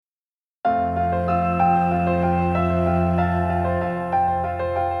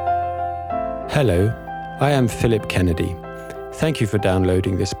Hello, I am Philip Kennedy. Thank you for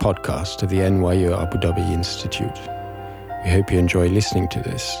downloading this podcast of the NYU Abu Dhabi Institute. We hope you enjoy listening to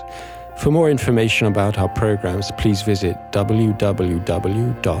this. For more information about our programs, please visit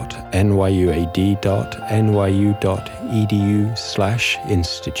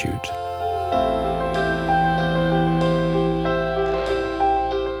www.nyu.nyu.edu/institute.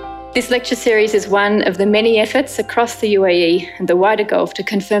 This lecture series is one of the many efforts across the UAE and the wider Gulf to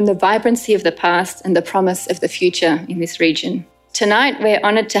confirm the vibrancy of the past and the promise of the future in this region. Tonight, we're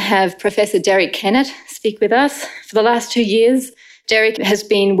honoured to have Professor Derek Kennett speak with us. For the last 2 years, Derek has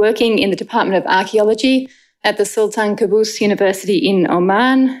been working in the Department of Archaeology at the Sultan Qaboos University in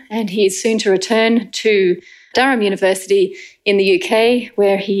Oman, and he is soon to return to Durham University in the UK,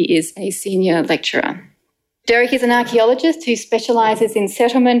 where he is a senior lecturer. Derek is an archaeologist who specialises in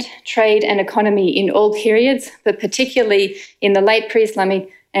settlement, trade and economy in all periods, but particularly in the late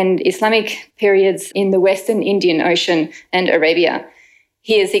pre-Islamic and Islamic periods in the Western Indian Ocean and Arabia.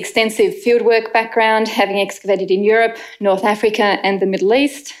 He has extensive fieldwork background, having excavated in Europe, North Africa and the Middle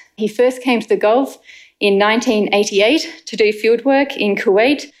East. He first came to the Gulf in 1988 to do fieldwork in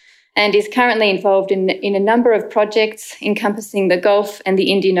Kuwait, and is currently involved in a number of projects encompassing the Gulf and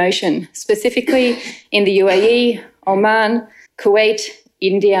the Indian Ocean, specifically in the UAE, Oman, Kuwait,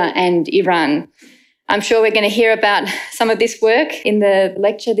 India and Iran. I'm sure we're going to hear about some of this work in the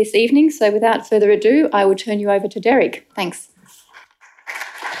lecture this evening, so without further ado, I will turn you over to Derek. Thanks.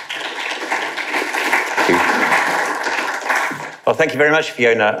 Well, thank you very much,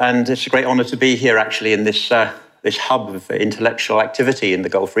 Fiona, and it's a great honour to be here actually in this hub of intellectual activity in the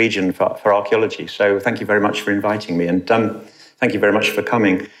Gulf region for archaeology. So thank you very much for inviting me, and thank you very much for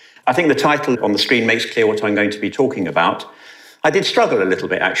coming. I think the title on the screen makes clear what I'm going to be talking about. I did struggle a little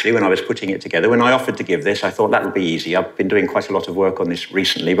bit actually when I was putting it together. When I offered to give this, I thought that would be easy. I've been doing quite a lot of work on this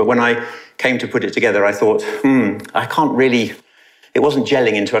recently, but when I came to put it together, I thought, I can't really, it wasn't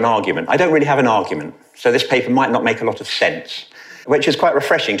gelling into an argument. I don't really have an argument, so this paper might not make a lot of sense, which is quite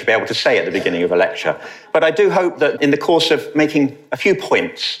refreshing to be able to say at the beginning of a lecture. But I do hope that in the course of making a few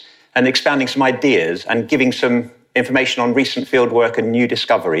points and expanding some ideas and giving some information on recent fieldwork and new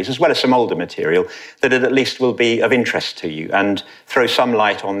discoveries, as well as some older material, that it at least will be of interest to you and throw some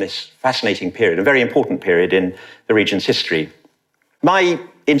light on this fascinating period, a very important period in the region's history. My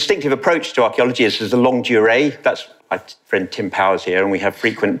instinctive approach to archaeology is as a longue durée. That's my friend Tim Powers here, and we have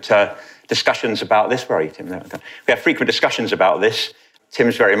frequent discussions about this. Where are you, Tim? We have frequent discussions about this.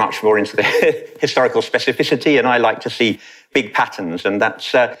 Tim's very much more into the historical specificity, and I like to see big patterns, and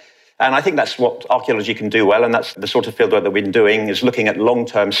and I think that's what archaeology can do well, and that's the sort of fieldwork that we've been doing, is looking at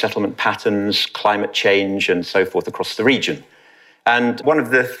long-term settlement patterns, climate change, and so forth across the region. And one of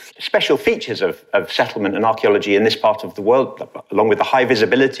the special features of settlement and archaeology in this part of the world, along with the high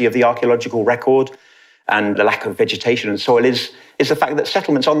visibility of the archaeological record and the lack of vegetation and soil, is the fact that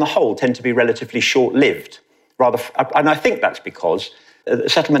settlements on the whole tend to be relatively short-lived. And I think that's because the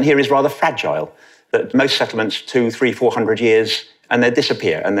settlement here is rather fragile, that most settlements 200, 300, 400 years and they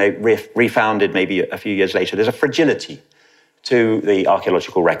disappear and they're refounded maybe a few years later. There's a fragility to the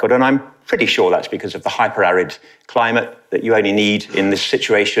archaeological record, and I'm pretty sure that's because of the hyper-arid climate that you only need in this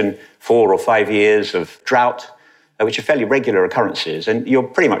situation 4 or 5 years of drought, which are fairly regular occurrences, and you're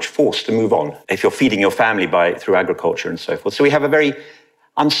pretty much forced to move on if you're feeding your family through agriculture and so forth. So we have a very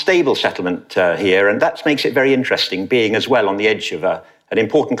unstable settlement here, and that makes it very interesting, being as well on the edge of an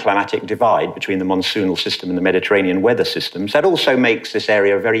important climatic divide between the monsoonal system and the Mediterranean weather systems. That also makes this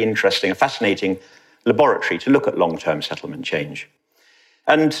area very interesting, a fascinating laboratory to look at long-term settlement change.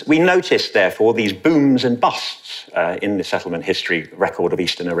 And we noticed, therefore, these booms and busts in the settlement history record of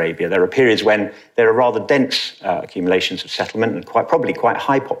Eastern Arabia. There are periods when there are rather dense accumulations of settlement and probably quite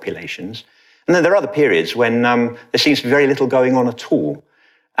high populations. And then there are other periods when there seems to be very little going on at all.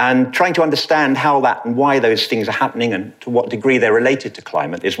 And trying to understand how that and why those things are happening and to what degree they're related to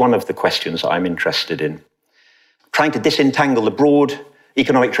climate is one of the questions that I'm interested in. Trying to disentangle the broad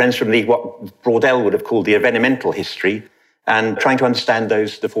economic trends from what Braudel would have called the evenemental history, and trying to understand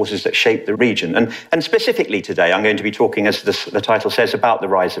the forces that shape the region. And specifically today, I'm going to be talking, as the title says, about the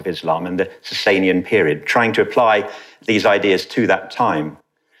rise of Islam and the Sasanian period, trying to apply these ideas to that time.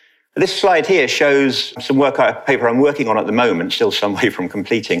 This slide here shows some paper I'm working on at the moment, still some way from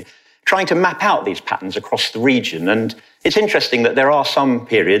completing, trying to map out these patterns across the region. And it's interesting that there are some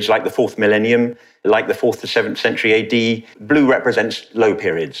periods, like the 4th millennium, like the 4th to 7th century AD. Blue represents low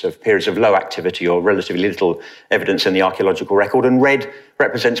periods of low activity or relatively little evidence in the archaeological record, and red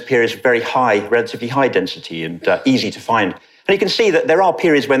represents periods of very high, relatively high density and easy to find. And you can see that there are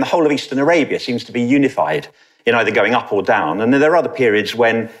periods when the whole of Eastern Arabia seems to be unified in either going up or down. And there are other periods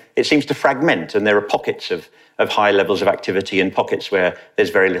when it seems to fragment, and there are pockets of high levels of activity and pockets where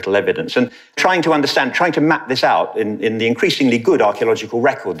there's very little evidence. And trying to map this out in the increasingly good archaeological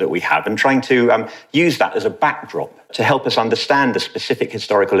record that we have, and trying to use that as a backdrop to help us understand the specific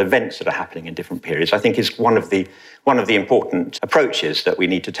historical events that are happening in different periods, I think is one of the important approaches that we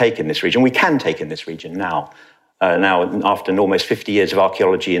need to take in this region. We can take in this region now. Now, after almost 50 years of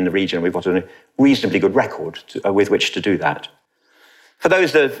archaeology in the region, we've got a reasonably good record with which to do that. For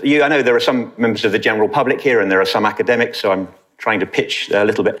those of you, I know there are some members of the general public here and there are some academics, so I'm trying to pitch a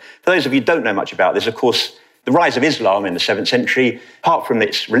little bit. For those of you who don't know much about this, of course, the rise of Islam in the 7th century, apart from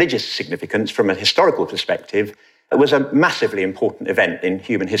its religious significance from a historical perspective, was a massively important event in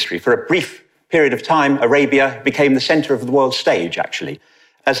human history. For a brief period of time, Arabia became the center of the world stage, actually.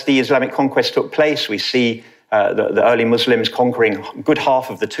 As the Islamic conquest took place, we see the early Muslims conquering a good half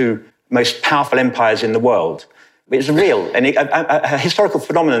of the two most powerful empires in the world. It's a historical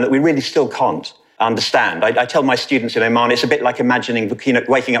phenomenon that we really still can't understand. I tell my students in Oman, it's a bit like imagining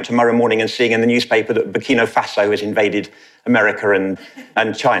waking up tomorrow morning and seeing in the newspaper that Burkina Faso has invaded America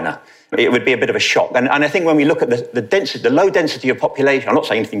and China. It would be a bit of a shock. And I think when we look at the low density of population, I'm not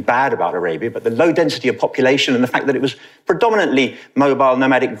saying anything bad about Arabia, but the low density of population and the fact that it was predominantly mobile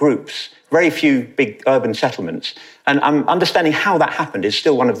nomadic groups, very few big urban settlements, and understanding how that happened is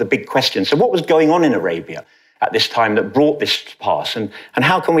still one of the big questions. So what was going on in Arabia at this time that brought this to pass, and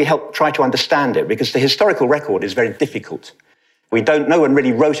how can we help try to understand it? Because the historical record is very difficult. No one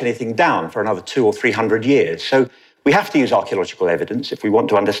really wrote anything down for another 200 or 300 years. So we have to use archaeological evidence if we want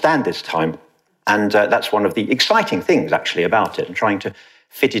to understand this time. And that's one of the exciting things, actually, about it, and trying to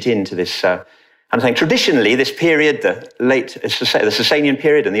fit it into this. I'm saying traditionally, this period, the Sasanian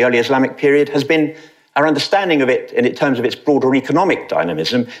period and the early Islamic period, has been, our understanding of it in terms of its broader economic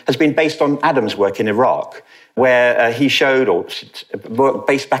dynamism has been based on Adam's work in Iraq, where he showed, or work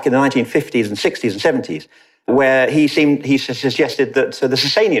based back in the 1950s and 60s and 70s, where he suggested that the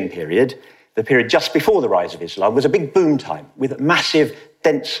Sasanian period, the period just before the rise of Islam, was a big boom time with massive,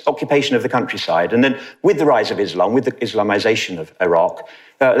 dense occupation of the countryside. And then with the rise of Islam, with the Islamization of Iraq,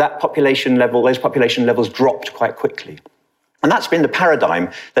 those population levels dropped quite quickly. And that's been the paradigm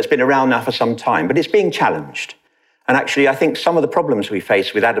that's been around now for some time, but it's being challenged. And actually, I think some of the problems we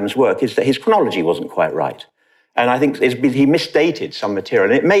face with Adam's work is that his chronology wasn't quite right. And I think he misdated some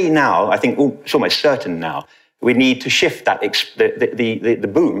material. And it may now, I think it's almost certain now, we need to shift that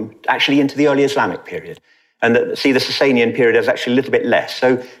the boom actually into the early Islamic period, and see the Sasanian period as actually a little bit less.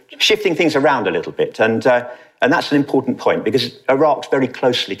 So shifting things around a little bit, and that's an important point because Iraq's very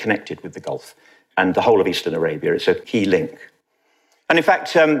closely connected with the Gulf and the whole of Eastern Arabia. It's a key link. And in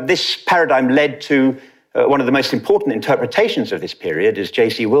fact, this paradigm led to one of the most important interpretations of this period is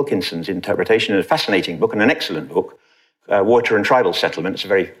J.C. Wilkinson's interpretation, a fascinating book and an excellent book, Water and Tribal Settlement. It's a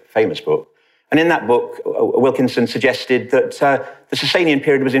very famous book. And in that book, Wilkinson suggested that the Sasanian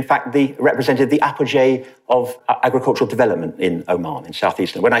period was in fact represented the apogee of agricultural development in Oman, in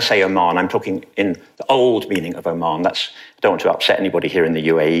southeastern. When I say Oman, I'm talking in the old meaning of Oman. I don't want to upset anybody here in the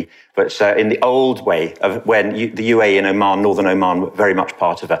UAE, but in the old way of when the UAE and Oman, northern Oman, were very much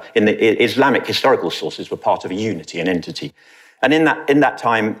part of in the Islamic historical sources, were part of a unity, an entity. And in that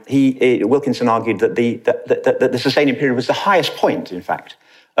time, Wilkinson argued that the Sasanian period was the highest point, in fact,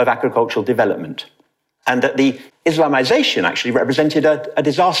 of agricultural development, and that the Islamization actually represented a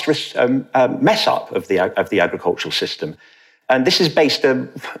disastrous mess-up of the agricultural system. And this is based,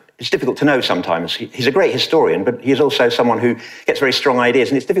 it's difficult to know sometimes. He's a great historian, but he is also someone who gets very strong ideas,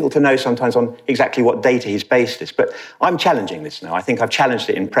 and it's difficult to know sometimes on exactly what data he's based this. But I'm challenging this now. I think I've challenged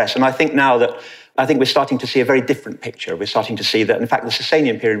it in press, and I think now that we're starting to see a very different picture. We're starting to see that, in fact, the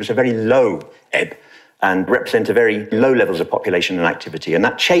Sasanian period was a very low ebb and represent a very low levels of population and activity. And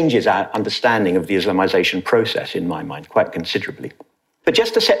that changes our understanding of the Islamization process, in my mind, quite considerably. But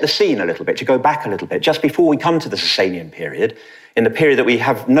just to set the scene a little bit, to go back a little bit, just before we come to the Sasanian period, in the period that we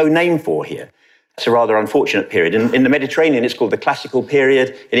have no name for here, it's a rather unfortunate period. In the Mediterranean, it's called the Classical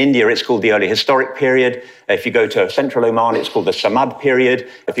period. In India, it's called the Early Historic period. If you go to central Oman, it's called the Samad period.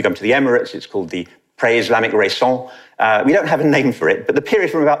 If you come to the Emirates, it's called the Pre-Islamic Récent. We don't have a name for it, but the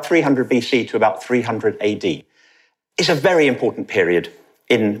period from about 300 BC to about 300 AD is a very important period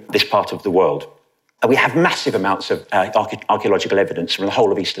in this part of the world. We have massive amounts of archaeological evidence from the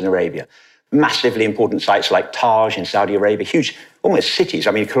whole of Eastern Arabia. Massively important sites like Taj in Saudi Arabia, huge, almost cities.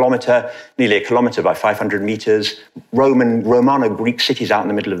 I mean, nearly a kilometre by 500 metres. Romano-Greek cities out in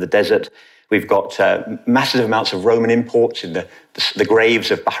the middle of the desert. We've got massive amounts of Roman imports in the graves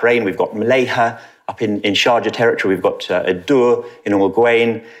of Bahrain. We've got Malayha up in Sharjah territory. We've got Adur in Al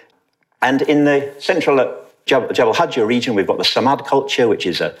Quwain. And in the central Jebel Hajjah region, we've got the Samad culture, which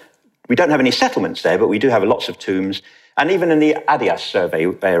is we don't have any settlements there, but we do have lots of tombs. And even in the Adias survey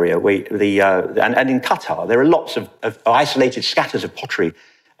area, and in Qatar, there are lots of isolated scatters of pottery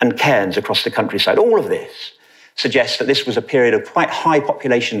and cairns across the countryside. All of this suggests that this was a period of quite high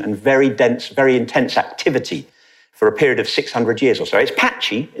population and very dense, very intense activity for a period of 600 years or so. It's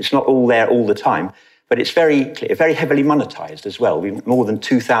patchy, it's not all there all the time, but it's very clear, very heavily monetized as well. We've more than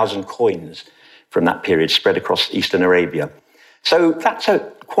 2,000 coins from that period spread across Eastern Arabia. So that's a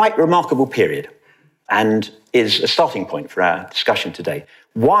quite remarkable period and is a starting point for our discussion today.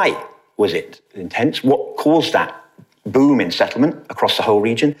 Why was it intense? What caused that boom in settlement across the whole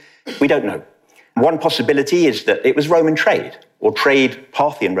region? We don't know. One possibility is that it was Roman trade, or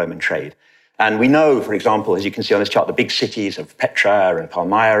Parthian Roman trade. And we know, for example, as you can see on this chart, the big cities of Petra and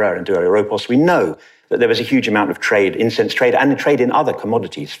Palmyra and Douaropos, we know that there was a huge amount of trade, incense trade, and trade in other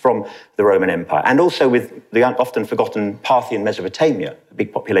commodities from the Roman Empire, and also with the often forgotten Parthian Mesopotamia, a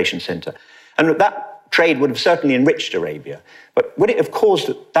big population center. And that trade would have certainly enriched Arabia, but would it have caused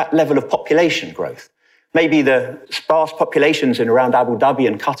that level of population growth? Maybe the sparse populations in around Abu Dhabi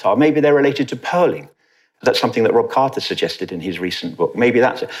and Qatar, maybe they're related to pearling. That's something that Rob Carter suggested in his recent book. Maybe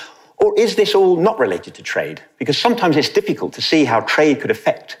that's it. Or is this all not related to trade? Because sometimes it's difficult to see how trade could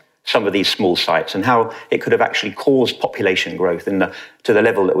affect some of these small sites and how it could have actually caused population growth to the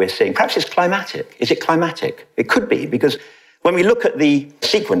level that we're seeing. Perhaps it's climatic. Is it climatic? It could be, because when we look at the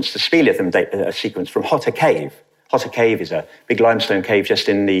sequence, the speleothem sequence from Hotta Cave, Hotta Cave is a big limestone cave just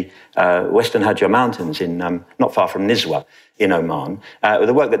in the Western Hajjah Mountains, not far from Nizwa in Oman.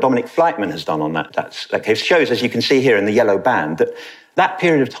 The work that Dominic Fleitman has done on that cave shows, as you can see here in the yellow band, that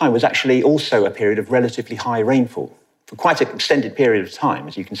period of time was actually also a period of relatively high rainfall for quite an extended period of time,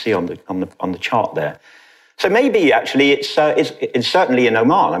 as you can see on the chart there. So maybe actually it's certainly in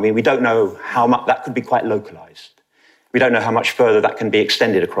Oman. I mean, we don't know how much that could be quite localized. We don't know how much further that can be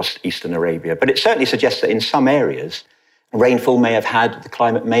extended across Eastern Arabia, but it certainly suggests that in some areas, the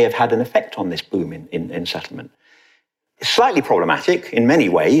climate may have had an effect on this boom in settlement. It's slightly problematic in many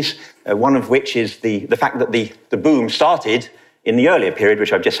ways, one of which is the fact that the boom started in the earlier period,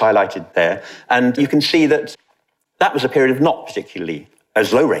 which I've just highlighted there, and you can see that was a period of not particularly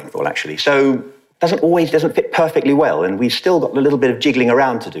as low rainfall, actually. So doesn't fit perfectly well, and we've still got a little bit of jiggling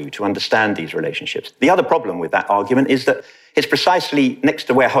around to do to understand these relationships. The other problem with that argument is that it's precisely next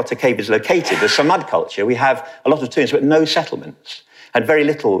to where Hotta Cave is located, the Samad culture. We have a lot of tombs, but no settlements, and very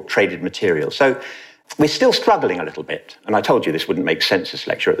little traded material. So we're still struggling a little bit, and I told you this wouldn't make sense, this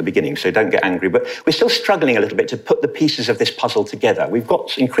lecture, at the beginning, so don't get angry, but we're still struggling a little bit to put the pieces of this puzzle together. We've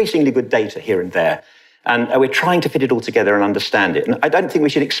got increasingly good data here and there, and we're trying to fit it all together and understand it. And I don't think we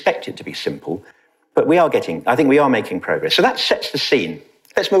should expect it to be simple, but I think we are making progress. So that sets the scene.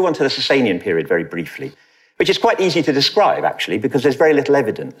 Let's move on to the Sasanian period very briefly, which is quite easy to describe, actually, because there's very little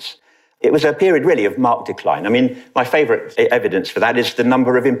evidence. It was a period, really, of marked decline. I mean, my favorite evidence for that is the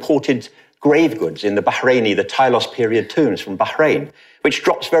number of imported grave goods in the Tylos period tombs from Bahrain, which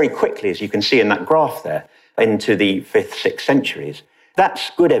drops very quickly, as you can see in that graph there, into the 5th, 6th centuries.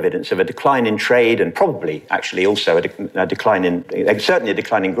 That's good evidence of a decline in trade and probably actually also a decline certainly a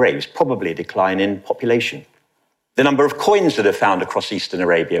decline in graves, probably a decline in population. The number of coins that are found across Eastern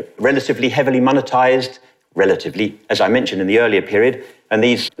Arabia, relatively heavily monetized, as I mentioned in the earlier period, and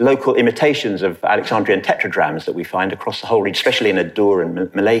these local imitations of Alexandrian tetradrachms that we find across the whole region, especially in Adur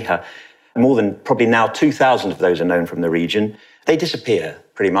and Malayha, more than probably now 2,000 of those are known from the region. They disappear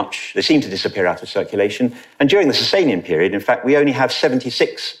pretty much. They seem to disappear out of circulation. And during the Sasanian period, in fact, we only have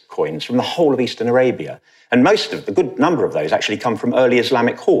 76 coins from the whole of Eastern Arabia. And the good number of those actually come from early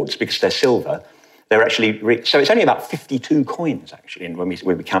Islamic hoards because they're silver. They're actually, so it's only about 52 coins, actually, when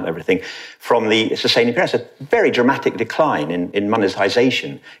we count everything, from the Sasanian period. It's a very dramatic decline in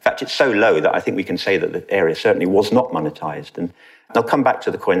monetization. In fact, it's so low that I think we can say that the area certainly was not monetized. And I'll come back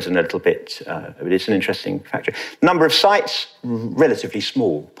to the coins in a little bit, but it's an interesting factor. Number of sites, relatively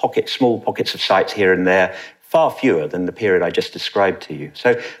small pockets of sites here and there, far fewer than the period I just described to you.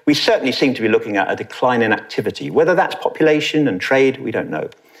 So we certainly seem to be looking at a decline in activity. Whether that's population and trade, we don't know.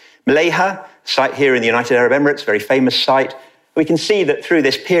 Malayha, site here in the United Arab Emirates, very famous site. We can see that through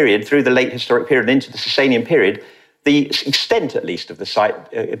this period, through the late historic period and into the Sasanian period, the extent, at least, of the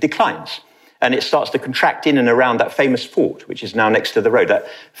site declines. And it starts to contract in and around that famous fort, which is now next to the road, that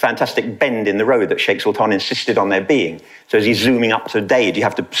fantastic bend in the road that Sheikh Sultan insisted on there being. So as he's zooming up to Dade, you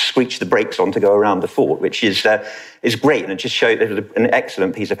have to screech the brakes on to go around the fort, which is great, and it just shows an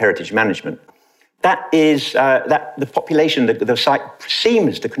excellent piece of heritage management. That is that the population, the site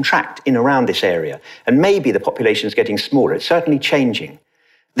seems to contract in around this area, and maybe the population is getting smaller. It's certainly changing.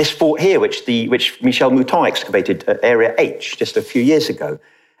 This fort here, which Michel Mouton excavated at Area H just a few years ago,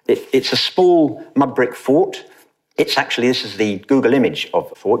 it's a small mud brick fort. This is the Google image of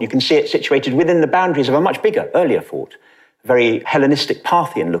the fort. You can see it situated within the boundaries of a much bigger, earlier fort, a very Hellenistic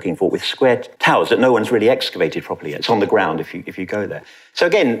Parthian-looking fort with square towers that no one's really excavated properly. It's on the ground if you go there. So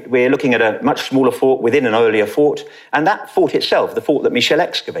again, we're looking at a much smaller fort within an earlier fort, and that fort itself, the fort that Michel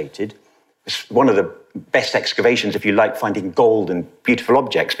excavated, was one of the best excavations, if you like, finding gold and beautiful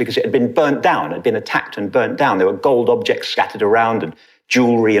objects, because it had been burnt down, it had been attacked and burnt down. There were gold objects scattered around and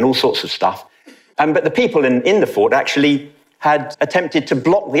jewellery and all sorts of stuff. But the people in the fort actually had attempted to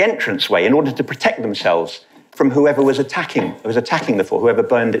block the entranceway in order to protect themselves from whoever was attacking the fort, whoever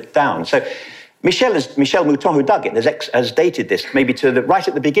burned it down. So Michel Mouton, who dug it, has dated this maybe right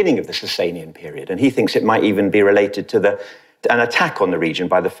at the beginning of the Sasanian period, and he thinks it might even be related to an attack on the region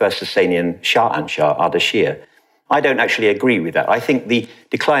by the first Sasanian Shah-Anshar, Ardashir. I don't actually agree with that. I think the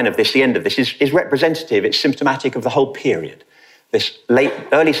decline of this, the end of this, is representative. It's symptomatic of the whole period. This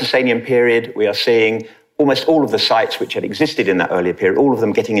early Sasanian period, we are seeing almost all of the sites which had existed in that earlier period, all of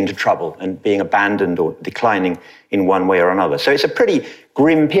them getting into trouble and being abandoned or declining in one way or another. So it's a pretty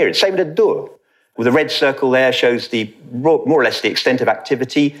grim period. Same with Dur. Well, the red circle there shows more or less the extent of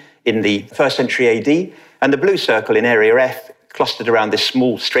activity in the 1st century AD, and the blue circle in Area F, clustered around this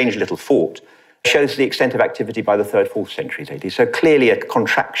small, strange little fort, shows the extent of activity by the 3rd, 4th centuries AD. So clearly a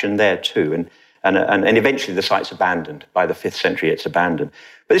contraction there too, and eventually the site's abandoned. By the 5th century, it's abandoned.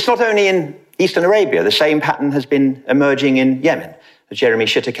 But it's not only in Eastern Arabia. The same pattern has been emerging in Yemen. Jeremy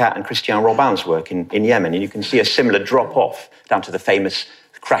Schitterkat and Christian Robin's work in Yemen. And you can see a similar drop-off down to the famous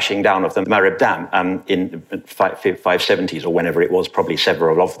crashing down of the Marib Dam in 570s or whenever it was, probably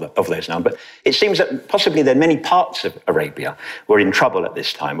several of those now. But it seems that possibly then many parts of Arabia were in trouble at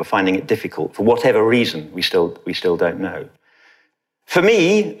this time, were finding it difficult for whatever reason we still don't know. For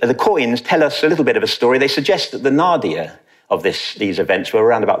me, the coins tell us a little bit of a story. They suggest that the nadir of these events were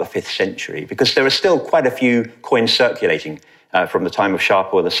around about the 5th century, because there are still quite a few coins circulating from the time of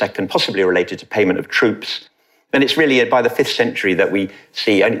Shapur II, possibly related to payment of troops. And it's really by the 5th century that we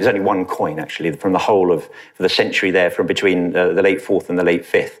see, there's only one coin actually from the whole of the century there, from between the late 4th and the late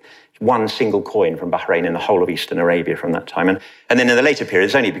 5th. One single coin from Bahrain in the whole of Eastern Arabia from that time. And then in the later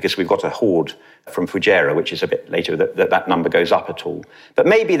periods, only because we've got a hoard from Fujairah, which is a bit later, that number goes up at all. But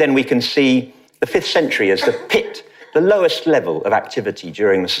maybe then we can see the 5th century as the lowest level of activity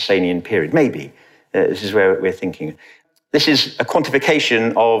during the Sasanian period. Maybe. This is where we're thinking. This is a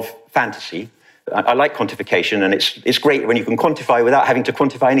quantification of fantasy. I like quantification, and it's great when you can quantify without having to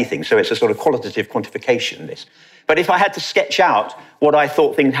quantify anything. So it's a sort of qualitative quantification, this. But if I had to sketch out what I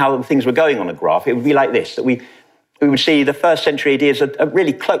thought how things were going on a graph, it would be like this, that we would see the 1st century ideas are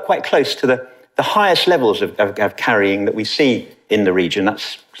really quite close to the highest levels of carrying that we see in the region.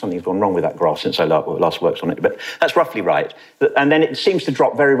 Something's gone wrong with that graph since I last worked on it, but that's roughly right. And then it seems to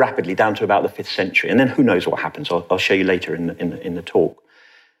drop very rapidly down to about the 5th century. And then who knows what happens? I'll show you later in the talk.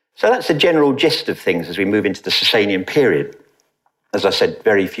 So that's the general gist of things as we move into the Sasanian period. As I said,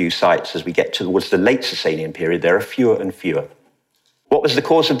 very few sites. As we get towards the late Sasanian period, there are fewer and fewer. What was the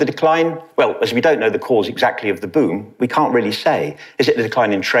cause of the decline? Well, as we don't know the cause exactly of the boom, we can't really say. Is it the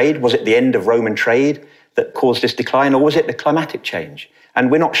decline in trade? Was it the end of Roman trade that caused this decline, or was it the climatic change?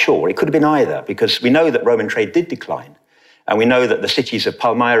 And we're not sure. It could have been either, because we know that Roman trade did decline. And we know that the cities of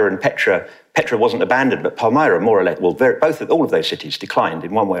Palmyra and Petra wasn't abandoned, but Palmyra, more or less, all of those cities declined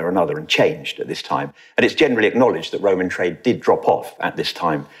in one way or another and changed at this time. And it's generally acknowledged that Roman trade did drop off at this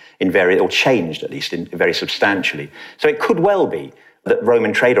time, or changed at least very substantially. So it could well be that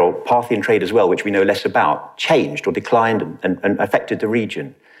Roman trade, or Parthian trade as well, which we know less about, changed or declined and affected the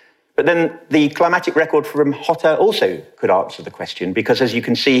region. But then the climatic record from Hota also could answer the question, because as you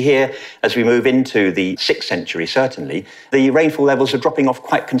can see here, as we move into the 6th century, certainly, the rainfall levels are dropping off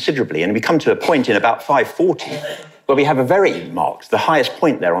quite considerably. And we come to a point in about 540 where we have the highest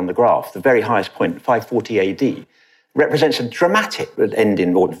point there on the graph, the very highest point, 540 AD, represents a dramatic end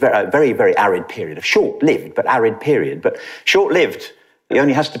in a very, very arid period, a short-lived but arid period. But short-lived, it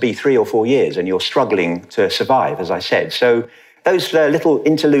only has to be 3 or 4 years and you're struggling to survive, as I said. So those little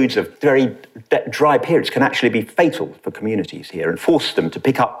interludes of very dry periods can actually be fatal for communities here and force them to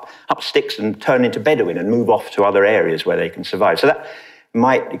pick up sticks and turn into Bedouin and move off to other areas where they can survive. So that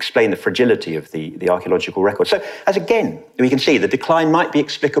might explain the fragility of the archaeological record. So as again, we can see the decline might be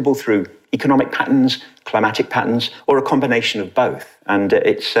explicable through economic patterns, climatic patterns, or a combination of both. And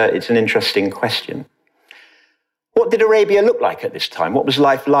it's an interesting question. What did Arabia look like at this time? What was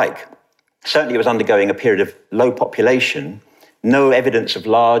life like? Certainly it was undergoing a period of low population, no evidence of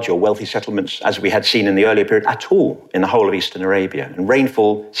large or wealthy settlements as we had seen in the earlier period at all in the whole of eastern Arabia. And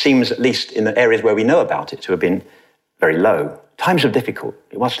rainfall seems, at least in the areas where we know about it, to have been very low. Times were difficult.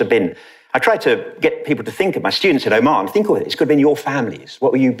 It must have been. I tried to get people to think of my students in Oman, think of it, it could have been your families.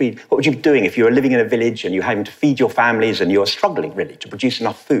 What would you be doing if you were living in a village and you're having to feed your families and you're struggling really to produce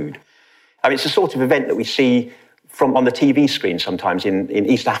enough food? I mean, it's the sort of event that we see on the TV screen sometimes in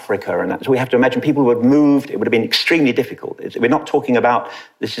East Africa, and so we have to imagine people who had moved. It would have been extremely difficult. We're not talking about,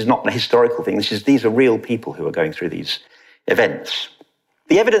 this is not a historical thing, these are real people who are going through these events.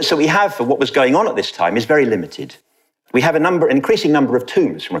 The evidence that we have for what was going on at this time is very limited. We have an increasing number of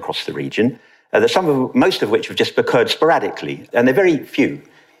tombs from across the region, most of which have just occurred sporadically, and they're very few.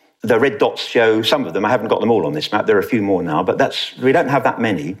 The red dots show some of them. I haven't got them all on this map. There are a few more now, but we don't have that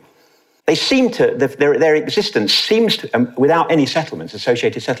many. They seem to, their existence seems to, without any settlements,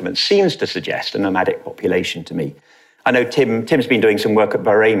 associated settlements, seems to suggest a nomadic population to me. I know Tim's been doing some work at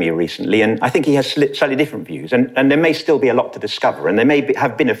Bahraimi recently, and I think he has slightly different views, and there may still be a lot to discover, and there may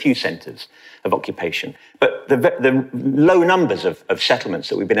have been a few centres of occupation. But the low numbers of settlements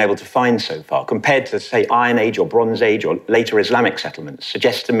that we've been able to find so far, compared to, say, Iron Age or Bronze Age or later Islamic settlements,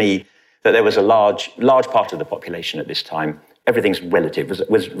 suggest to me that there was a large part of the population at this time. Everything's relative,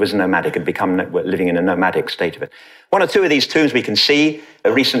 was nomadic, had become living in a nomadic state of it. One or two of these tombs we can see,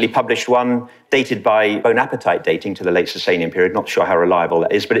 a recently published one dated by bone apatite dating to the late Sasanian period. Not sure how reliable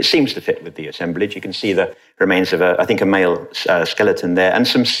that is, but it seems to fit with the assemblage. You can see the remains of, I think, a male skeleton there, and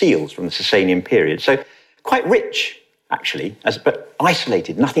some seals from the Sasanian period. So quite rich, actually, but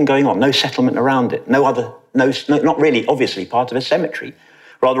isolated, nothing going on, no settlement around it, not really, obviously, part of a cemetery.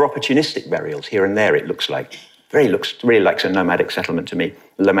 Rather opportunistic burials here and there, it looks like. Looks really like a nomadic settlement to me,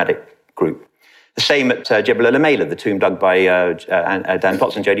 a nomadic group. The same at Jebel el-Amela, the tomb dug by Dan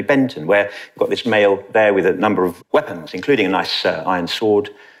Potts and Jodie Benton, where you've got this male there with a number of weapons, including a nice iron sword.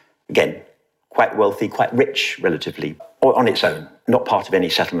 Again, quite wealthy, quite rich, relatively, or on its own, not part of any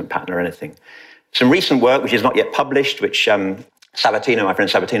settlement pattern or anything. Some recent work, which is not yet published, which Sabatino, my friend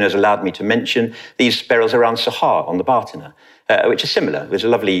Sabatino, has allowed me to mention, these burials around Sahar on the Bartana, which is similar. There's a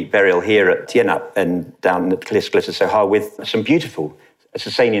lovely burial here at Tienap and down at Glitter Sahar with some beautiful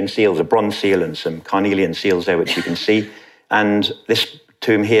Sasanian seals, a bronze seal and some carnelian seals there, which you can see. And this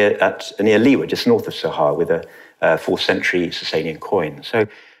tomb here near Liwa, just north of Sahar, with a 4th century Sasanian coin. So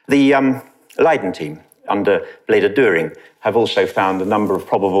the Leiden team under Bleda During have also found a number of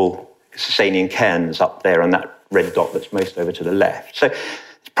probable Sasanian cairns up there on that red dot that's most over to the left. So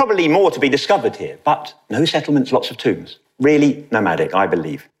there's probably more to be discovered here, but no settlements, lots of tombs. Really nomadic, I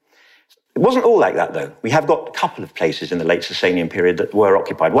believe. It wasn't all like that, though. We have got a couple of places in the late Sasanian period that were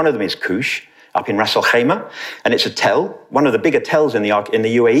occupied. One of them is Kush, up in Ras Al Khaimah, and it's a tell, one of the bigger tells in the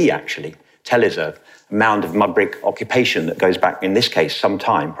UAE, actually. Tell is a mound of mud brick occupation that goes back, in this case, some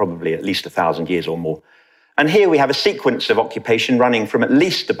time, probably at least 1,000 years or more. And here we have a sequence of occupation running from at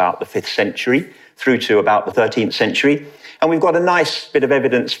least about the 5th century through to about the 13th century. And we've got a nice bit of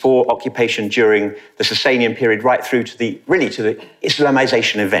evidence for occupation during the Sasanian period right through to the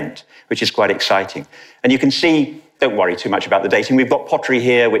Islamization event, which is quite exciting. And you can see, don't worry too much about the dating, we've got pottery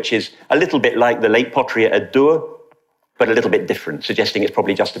here, which is a little bit like the late pottery at Ad-Dur, but a little bit different, suggesting it's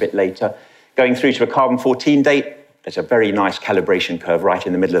probably just a bit later. Going through to a carbon-14 date, there's a very nice calibration curve right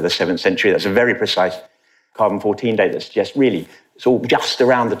in the middle of the 7th century. That's a very precise carbon-14 date that suggests really it's all just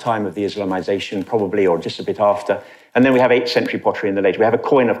around the time of the Islamization, probably, or just a bit after. And then we have 8th century pottery in the later. We have a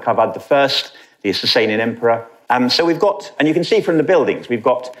coin of Kavad I, the Sasanian emperor. So we've got, and you can see from the buildings, we've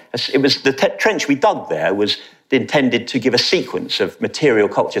got, the trench we dug there was intended to give a sequence of material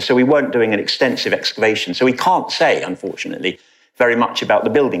culture. So we weren't doing an extensive excavation. So we can't say, unfortunately, very much about the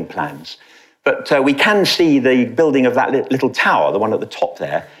building plans. But we can see the building of that little tower, the one at the top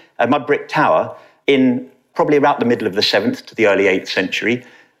there, a mud brick tower, in probably about the middle of the 7th to the early 8th century.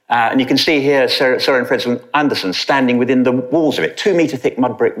 And you can see here Søren Fredslund Andersen standing within the walls of it, 2-metre thick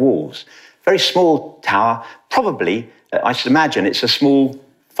mud brick walls. Very small tower, probably, I should imagine, it's a small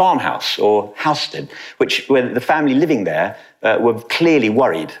farmhouse or housestead, where the family living there were clearly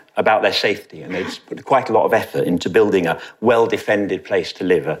worried about their safety, and they'd put quite a lot of effort into building a well-defended place to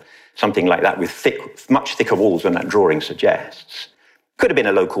live, something like that with much thicker walls than that drawing suggests. Could have been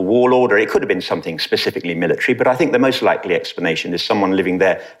a local warlord, or it could have been something specifically military, but I think the most likely explanation is someone living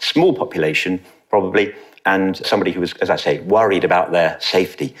there, small population, probably, and somebody who was, as I say, worried about their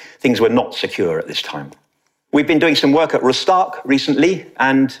safety. Things were not secure at this time. We've been doing some work at Rustak recently,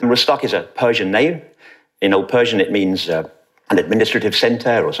 and Rustak is a Persian name. In Old Persian, it means an administrative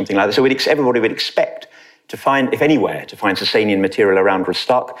centre or something like that. So everybody would expect to find, if anywhere, to find Sasanian material around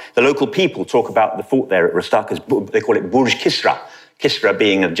Rustak. The local people talk about the fort there at Rustak as, they call it Burj Kisra, Kisra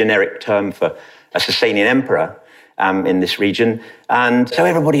being a generic term for a Sasanian emperor in this region. And so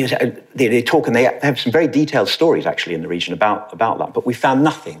everybody, they talk, and they have some very detailed stories actually in the region about that. But we found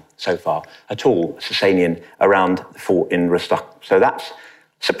nothing so far at all Sasanian around the fort in Rustak. So that's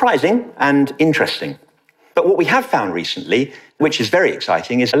surprising and interesting. But what we have found recently, which is very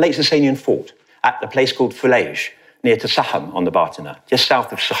exciting, is a late Sasanian fort at a place called Fulej, near to Saham on the Bartana, just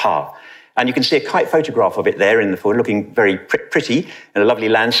south of Sahar. And you can see a kite photograph of it there in the fort, looking very pretty, in a lovely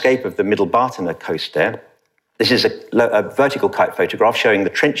landscape of the middle Bartana coast there. This is a vertical kite photograph showing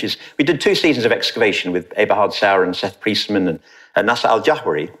the trenches. We did 2 seasons of excavation with Eberhard Sauer and Seth Priestman and Nasser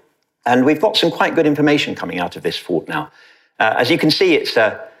al-Jahwari. And we've got some quite good information coming out of this fort now. As you can see, it's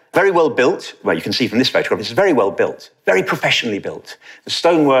very well built. Well, you can see from this photograph, it's very well built, very professionally built. The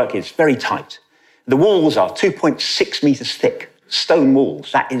stonework is very tight. The walls are 2.6 meters thick, stone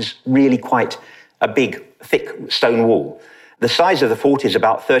walls. That is really quite a big, thick stone wall. The size of the fort is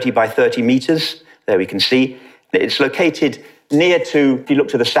about 30 by 30 meters. There we can see. It's located near to, if you look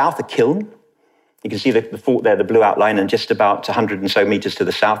to the south, a kiln. You can see the fort there, the blue outline, and just about 100 and so meters to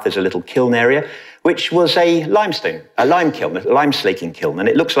the south, there's a little kiln area, which was a lime kiln, a lime slaking kiln. And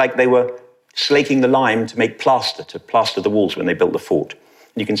it looks like they were slaking the lime to make plaster, to plaster the walls when they built the fort.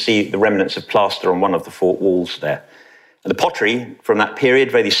 And you can see the remnants of plaster on one of the fort walls there. And the pottery from that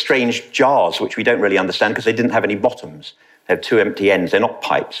period, very strange jars, which we don't really understand because they didn't have any bottoms. They have 2 empty ends. They're not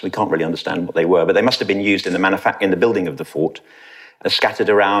pipes. We can't really understand what they were, but they must have been used in the building of the fort, scattered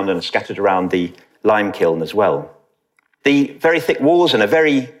around the lime kiln as well. The very thick walls and a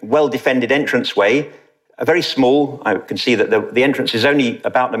very well-defended entranceway are very small. I can see that the entrance is only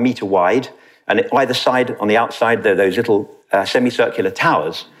about 1 meter wide, and either side, on the outside, there are those little semicircular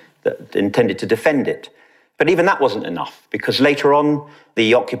towers that intended to defend it. But even that wasn't enough, because later on,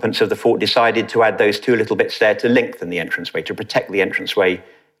 the occupants of the fort decided to add those 2 little bits there to lengthen the entranceway, to protect the entranceway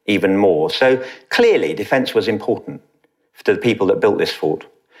even more. So clearly, defence was important to the people that built this fort.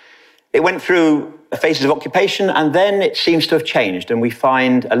 It went through phases of occupation, and then it seems to have changed, and we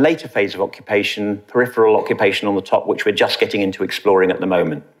find a later phase of occupation, peripheral occupation on the top, which we're just getting into exploring at the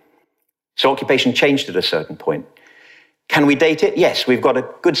moment. So occupation changed at a certain point. Can we date it? Yes, we've got a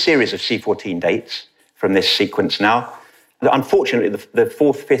good series of C14 dates from this sequence now. Unfortunately, the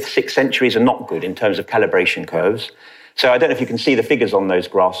 4th, 5th, 6th centuries are not good in terms of calibration curves. So I don't know if you can see the figures on those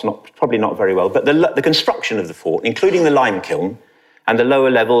graphs, probably not very well, but the construction of the fort, including the lime kiln, and the lower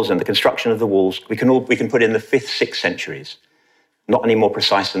levels and the construction of the walls, we can put in the 5th, 6th centuries. Not any more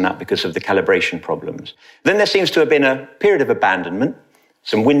precise than that because of the calibration problems. Then there seems to have been a period of abandonment.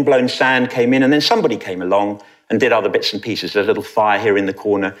 Some windblown sand came in, and then somebody came along and did other bits and pieces. There's a little fire here in the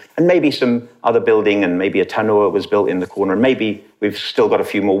corner, and maybe some other building, and maybe a tanur was built in the corner, and maybe we've still got a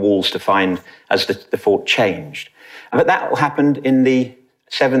few more walls to find as the fort changed. But that happened in the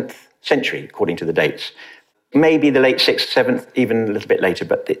 7th century, according to the dates. Maybe the late 6th, 7th, even a little bit later,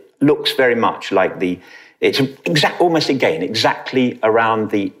 but it looks very much like it's almost again exactly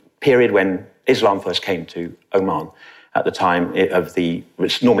around the period when Islam first came to Oman. At the time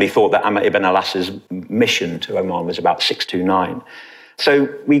it's normally thought that Amr ibn al-As's mission to Oman was about 629. So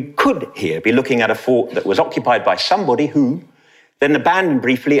we could here be looking at a fort that was occupied by somebody who then abandoned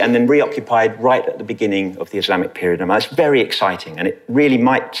briefly and then reoccupied right at the beginning of the Islamic period. And that's very exciting, and it really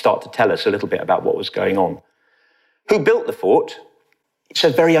might start to tell us a little bit about what was going on. Who built the fort? It's a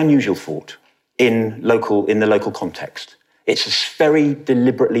very unusual fort in the local context. It's a very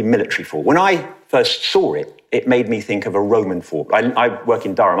deliberately military fort. When I first saw it, it made me think of a Roman fort. I work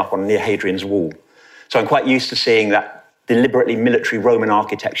in Durham, up on near Hadrian's Wall. So I'm quite used to seeing that deliberately military Roman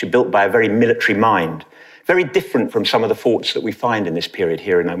architecture built by a very military mind. Very different from some of the forts that we find in this period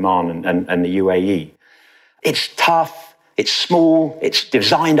here in Oman and the UAE. It's tough, it's small, it's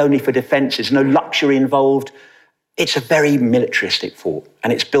designed only for defense, there's no luxury involved. It's a very militaristic fort,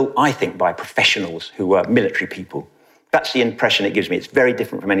 and it's built, I think, by professionals who were military people. That's the impression it gives me. It's very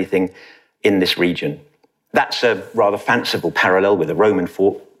different from anything in this region. That's a rather fanciful parallel with a Roman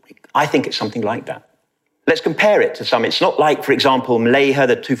fort. I think it's something like that. Let's compare it to some. It's not like, for example, Malayha,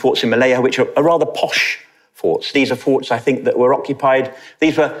 the 2 forts in Malayha, which are rather posh forts. These are forts, I think, that were occupied.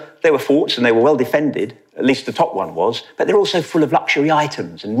 They were forts and they were well defended, at least the top one was, but they're also full of luxury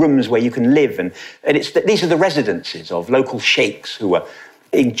items and rooms where you can live. And these are the residences of local sheikhs who were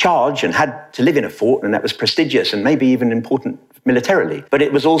in charge and had to live in a fort, and that was prestigious and maybe even important militarily. But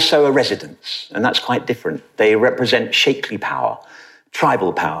it was also a residence, and that's quite different. They represent sheikhly power,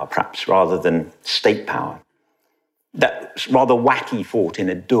 tribal power perhaps, rather than state power. that rather wacky fort in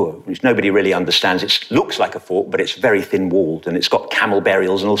Dur, which nobody really understands. It looks like a fort, but it's very thin-walled, and it's got camel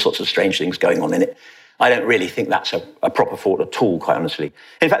burials and all sorts of strange things going on in it. I don't really think that's a proper fort at all, quite honestly.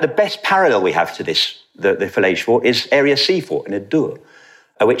 In fact, the best parallel we have to this, the Falaise fort, is Area C fort in Dur,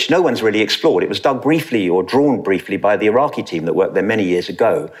 which no one's really explored. It was dug briefly or drawn briefly by the Iraqi team that worked there many years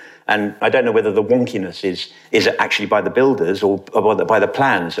ago. And I don't know whether the wonkiness is actually by the builders or by the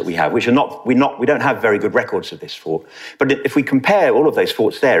plans that we have, which we don't have very good records of this fort. But if we compare all of those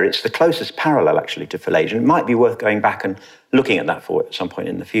forts there, it's the closest parallel actually to Falaise. And it might be worth going back and looking at that fort at some point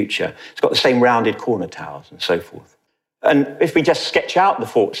in the future. It's got the same rounded corner towers and so forth. And if we just sketch out the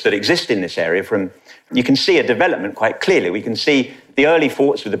forts that exist in this area, you can see a development quite clearly. We can see the early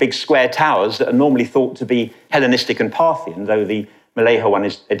forts with the big square towers that are normally thought to be Hellenistic and Parthian, though the Malaha one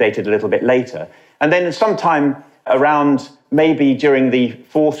is dated a little bit later. And then sometime around maybe during the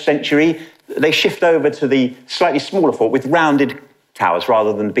 4th century, they shift over to the slightly smaller fort with rounded towers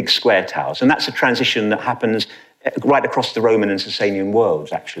rather than the big square towers. And that's a transition that happens right across the Roman and Sasanian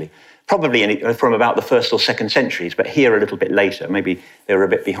worlds, actually. Probably from about the 1st or 2nd centuries, but here a little bit later. Maybe they were a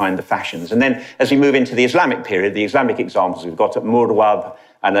bit behind the fashions. And then as we move into the Islamic period, the Islamic examples we've got at Murwab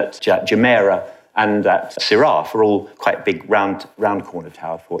and at Jumeirah and at Siraf are all quite big round corner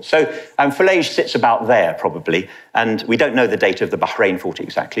tower forts. So Falaise sits about there probably, and we don't know the date of the Bahrain fort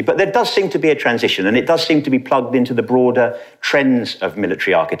exactly, but there does seem to be a transition, and it does seem to be plugged into the broader trends of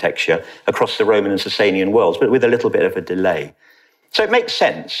military architecture across the Roman and Sasanian worlds, but with a little bit of a delay. So it makes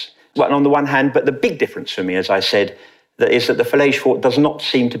sense. Well, on the one hand, but the big difference for me, as I said, is that the Falaise fort does not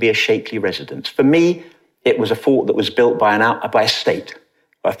seem to be a shapely residence. For me, it was a fort that was built by a state,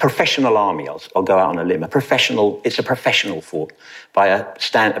 a professional army. I'll go out on a limb. It's a professional fort by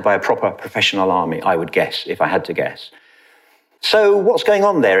a proper professional army, I would guess, if I had to guess. So what's going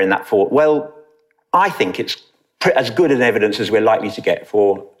on there in that fort? Well, I think it's as good an evidence as we're likely to get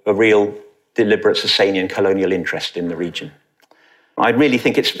for a real deliberate Sasanian colonial interest in the region. I really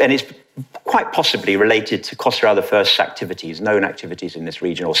think it's quite possibly related to Khosrau I's activities, known activities in this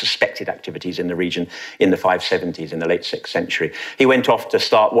region, or suspected activities in the region in the 570s, in the late 6th century. He went off to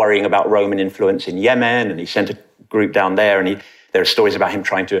start worrying about Roman influence in Yemen, and he sent a group down there, and there are stories about him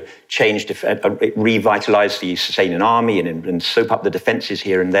trying to revitalise the Sasanian army and soap up the defences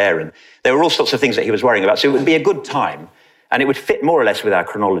here and there. And there were all sorts of things that he was worrying about. So it would be a good time, and it would fit more or less with our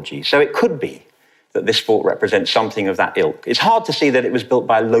chronology. So it could be that this fort represents something of that ilk. It's hard to see that it was built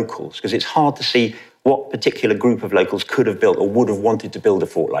by locals, because it's hard to see what particular group of locals could have built or would have wanted to build a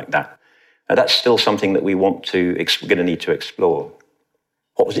fort like that. Now, that's still something that we're going to need to explore.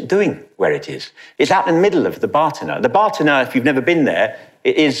 What was it doing where it is? It's out in the middle of the Bartana. The Bartana, if you've never been there,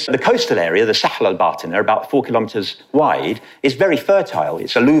 it is the coastal area, the Sahel al-Bartana, about 4 kilometres wide, is very fertile.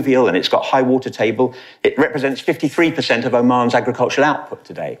 It's alluvial and it's got high water table. It represents 53% of Oman's agricultural output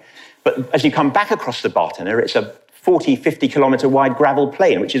today. But as you come back across the Bartana, it's a 40, 50 kilometre wide gravel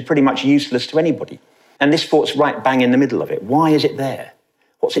plain, which is pretty much useless to anybody. And this fort's right bang in the middle of it. Why is it there?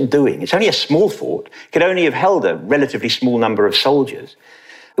 What's it doing? It's only a small fort. It could only have held a relatively small number of soldiers.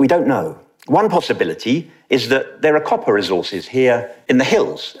 We don't know. One possibility is that there are copper resources here in the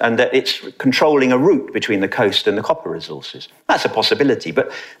hills and that it's controlling a route between the coast and the copper resources. That's a possibility,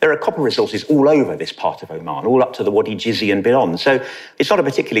 but there are copper resources all over this part of Oman, all up to the Wadi Jizi and beyond. So it's not a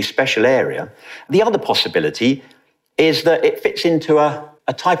particularly special area. The other possibility is that it fits into a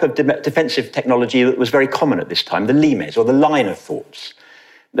type of defensive technology that was very common at this time, the limes, or the line of forts.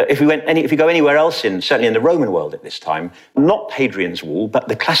 If you go anywhere else, certainly in the Roman world at this time, not Hadrian's Wall, but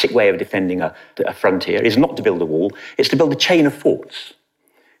the classic way of defending a frontier is not to build a wall, it's to build a chain of forts.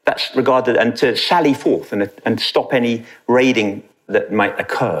 That's regarded, and to sally forth and stop any raiding that might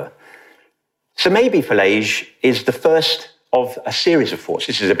occur. So maybe Falaise is the first of a series of forts.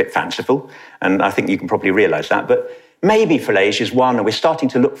 This is a bit fanciful, and I think you can probably realise that, but maybe Falaise is one, and we're starting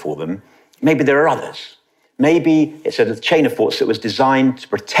to look for them. Maybe there are others. Maybe it's a chain of forts that was designed to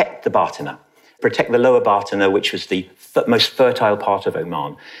protect the Bartana, protect the lower Bartana, which was the most fertile part of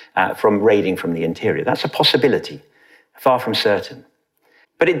Oman, from raiding from the interior. That's a possibility, far from certain.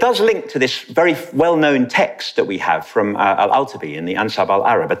 But it does link to this very well-known text that we have from Al-Altabi in the Ansab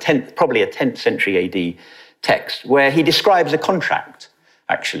al-Arab, probably a 10th century AD text, where he describes a contract,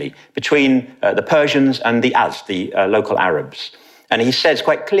 actually, between the Persians and the Azd, the local Arabs. And he says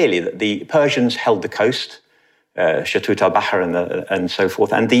quite clearly that the Persians held the coast, Shatut al-Bahr and so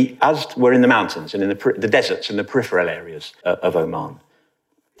forth, and the Azd were in the mountains and in the deserts and the peripheral areas of Oman.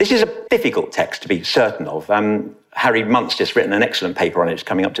 This is a difficult text to be certain of. Harry Munt's just written an excellent paper on it. It's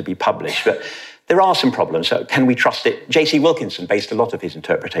coming up to be published. But there are some problems. So can we trust it? J.C. Wilkinson based a lot of his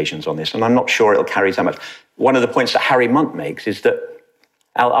interpretations on this, and I'm not sure it'll carry so much. One of the points that Harry Munt makes is that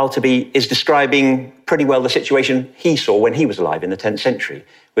Al-Altabi is describing pretty well the situation he saw when he was alive in the 10th century,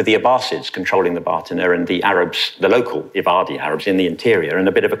 with the Abbasids controlling the Batina and the Arabs, the local Ibadi Arabs in the interior, and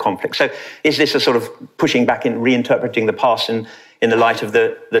a bit of a conflict. So is this a sort of pushing back and reinterpreting the past in the light of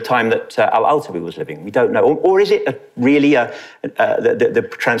the time that Al-Altabi was living? We don't know. Or is it really the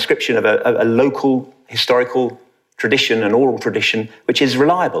transcription of a local historical tradition, an oral tradition, which is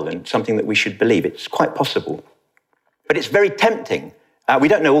reliable and something that we should believe? It's quite possible. But it's very tempting. We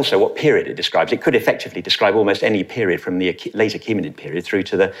don't know also what period it describes. It could effectively describe almost any period from the late Achaemenid period through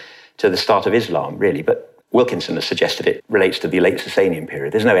to the start of Islam, really. But Wilkinson has suggested it relates to the late Sasanian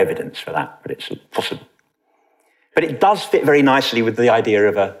period. There's no evidence for that, but it's possible. But it does fit very nicely with the idea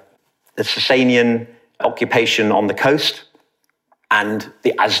of the Sasanian occupation on the coast and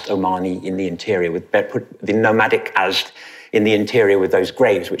the Azd Omani in the interior, with the nomadic Azd in the interior with those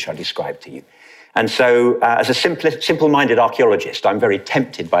graves which I described to you. And so, as a simple-minded archaeologist, I'm very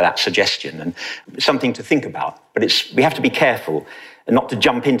tempted by that suggestion and something to think about. But we have to be careful not to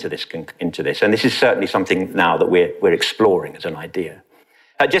jump into this. And this is certainly something now that we're exploring as an idea.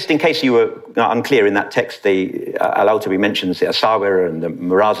 Just in case you were unclear in that text, Al-Altabi mentions the Asawir and the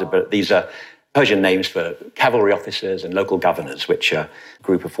Murazib, but these are Persian names for cavalry officers and local governors, which are a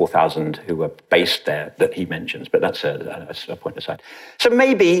group of 4,000 who were based there that he mentions. But that's a point aside. So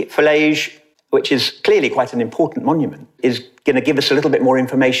maybe Falej, which is clearly quite an important monument, is going to give us a little bit more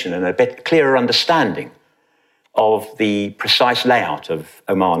information and a bit clearer understanding of the precise layout of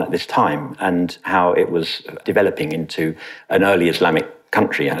Oman at this time and how it was developing into an early Islamic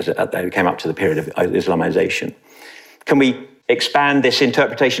country as it came up to the period of Islamization. Can we expand this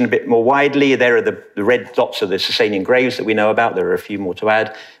interpretation a bit more widely? There are the red dots of the Sasanian graves that we know about. There are a few more to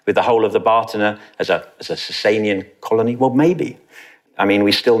add, with the whole of the Batina as a Sasanian colony. Well, maybe. I mean,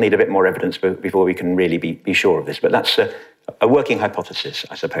 we still need a bit more evidence before we can really be sure of this, but that's a working hypothesis,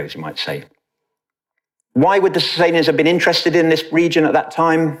 I suppose you might say. Why would the Sasanians have been interested in this region at that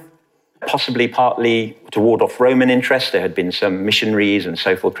time? Possibly partly to ward off Roman interest. There had been some missionaries and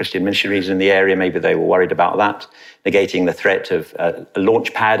so forth, Christian missionaries in the area. Maybe they were worried about that, negating the threat of a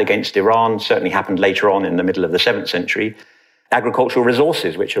launch pad against Iran. Certainly happened later on in the middle of the 7th century. Agricultural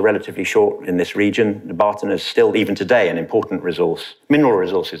resources, which are relatively short in this region. The Batina is still, even today, an important resource. Mineral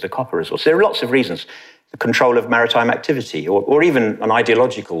resources, the copper resource. There are lots of reasons. The control of maritime activity, or even an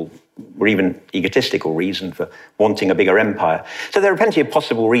ideological or even egotistical reason for wanting a bigger empire. So there are plenty of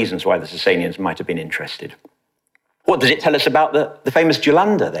possible reasons why the Sasanians might have been interested. What does it tell us about the famous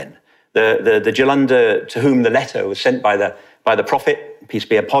Julanda then? The Julanda to whom the letter was sent by the Prophet, peace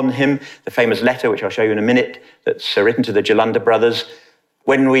be upon him, the famous letter, which I'll show you in a minute, that's written to the Julanda brothers.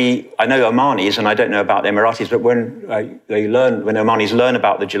 I know Omanis, and I don't know about Emiratis, but when Omanis learn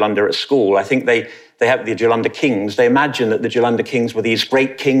about the Julanda at school, I think they have the Julanda kings. They imagine that the Julanda kings were these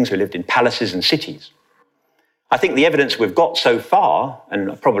great kings who lived in palaces and cities. I think the evidence we've got so far,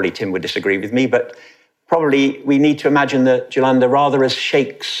 and probably Tim would disagree with me, but probably we need to imagine the Julanda rather as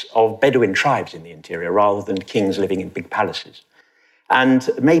sheikhs of Bedouin tribes in the interior, rather than kings living in big palaces. And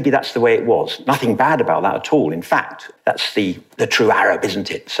maybe that's the way it was. Nothing bad about that at all. In fact, that's the true Arab, isn't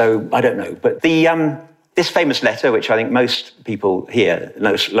it? So I don't know. But this famous letter, which I think most people here,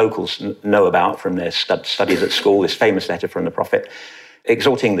 most locals know about from their studies at school, this famous letter from the Prophet,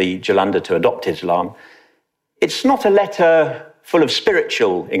 exhorting the Julanda to adopt Islam, it's not a letter full of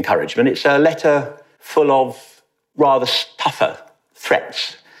spiritual encouragement. It's a letter full of rather tougher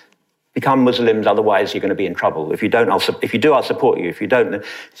threats. Become Muslims, otherwise you're going to be in trouble. If you do, I'll support you. If you don't,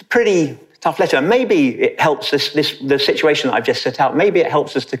 it's a pretty tough letter. And maybe it helps the situation that I've just set out, maybe it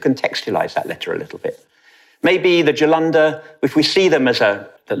helps us to contextualize that letter a little bit. Maybe the Julanda, if we see them as the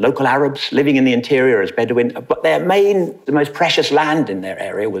local Arabs living in the interior as Bedouin, but the most precious land in their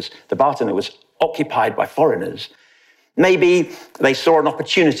area the Batina was occupied by foreigners. Maybe they saw an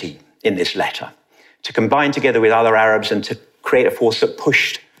opportunity in this letter to combine together with other Arabs and to create a force that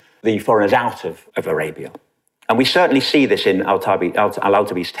pushed the foreigners out of Arabia. And we certainly see this in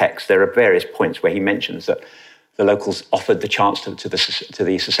Al-Altabi's text. There are various points where he mentions that the locals offered the chance to the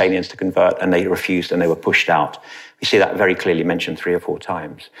Sasanians to convert, and they refused and they were pushed out. We see that very clearly mentioned 3 or 4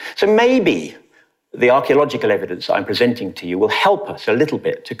 times. So maybe the archaeological evidence that I'm presenting to you will help us a little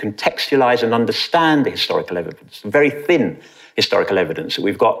bit to contextualize and understand the historical evidence, the very thin historical evidence that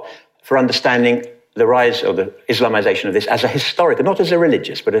we've got for understanding the rise or the Islamization of this as a historical, not as a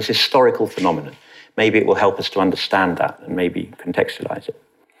religious, but as a historical phenomenon. Maybe it will help us to understand that and maybe contextualize it.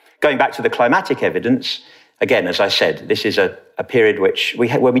 Going back to the climatic evidence, again, as I said, this is a period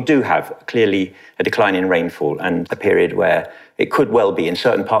where we do have clearly a decline in rainfall, and a period where it could well be, in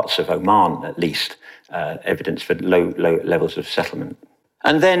certain parts of Oman at least, evidence for low levels of settlement.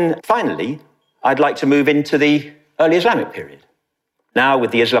 And then finally, I'd like to move into the early Islamic period. Now,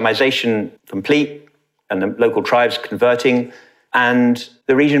 with the Islamization complete and the local tribes converting, and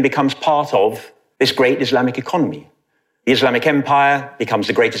the region becomes part of this great Islamic economy. The Islamic Empire becomes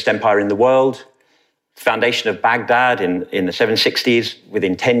the greatest empire in the world. Foundation of Baghdad in the 760s.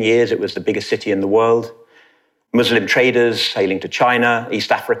 Within 10 years, it was the biggest city in the world. Muslim traders sailing to China,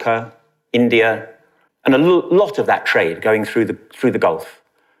 East Africa, India, and a lot of that trade going through the Gulf.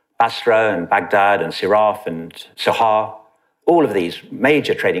 Basra and Baghdad and Siraf and Sohar, all of these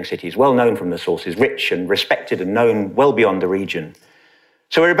major trading cities, well known from the sources, rich and respected and known well beyond the region.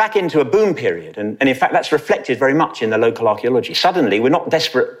 So we're back into a boom period, and in fact that's reflected very much in the local archaeology. Suddenly, we're not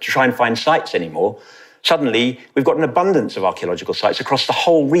desperate to try and find sites anymore. Suddenly, we've got an abundance of archaeological sites across the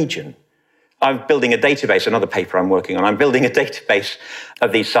whole region. I'm building a database, another paper I'm working on. I'm building a database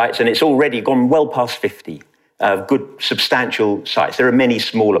of these sites, and it's already gone well past 50 good, substantial sites. There are many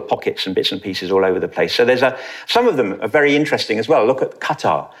smaller pockets and bits and pieces all over the place. So some of them are very interesting as well. Look at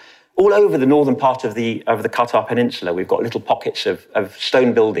Qatar. All over the northern part of the Qatar Peninsula, we've got little pockets of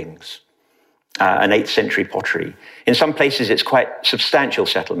stone buildings and 8th century pottery. In some places, it's quite substantial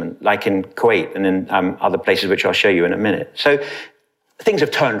settlement, like in Kuwait and in other places, which I'll show you in a minute. So things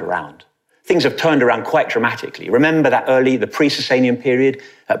have turned around. Things have turned around quite dramatically. Remember the pre-Sasanian period,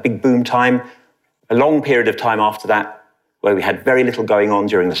 that big boom time, a long period of time after that, where we had very little going on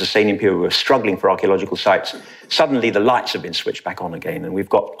during the Sasanian period. We were struggling for archaeological sites. Suddenly, the lights have been switched back on again, and we've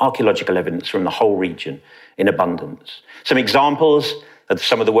got archaeological evidence from the whole region in abundance. Some examples of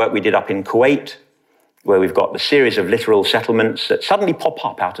some of the work we did up in Kuwait, where we've got the series of littoral settlements that suddenly pop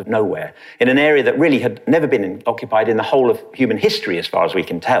up out of nowhere in an area that really had never been occupied in the whole of human history, as far as we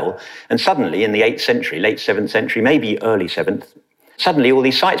can tell. And suddenly, in the 8th century, late 7th century, maybe early 7th, suddenly all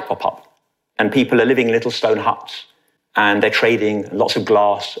these sites pop up, and people are living in little stone huts. And they're trading lots of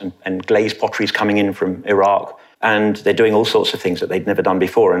glass and glazed potteries coming in from Iraq. And they're doing all sorts of things that they'd never done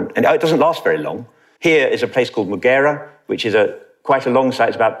before. And it doesn't last very long. Here is a place called Mughera, which is quite a long site.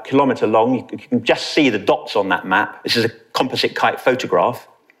 It's about a kilometre long. You can just see the dots on that map. This is a composite kite photograph.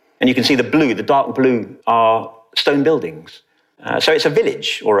 And you can see the dark blue are stone buildings. So it's a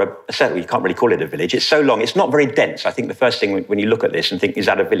village, or a settle. You can't really call it a village. It's so long. It's not very dense. I think the first thing when you look at this and think, is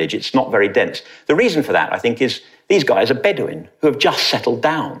that a village? It's not very dense. The reason for that, I think, is these guys are Bedouin who have just settled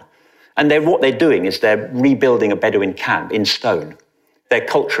down. And what they're doing is they're rebuilding a Bedouin camp in stone. Their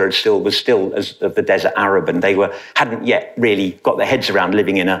culture was still as of the desert Arab, and they hadn't yet really got their heads around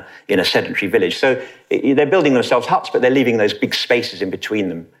living in a sedentary village. So they're building themselves huts, but they're leaving those big spaces in between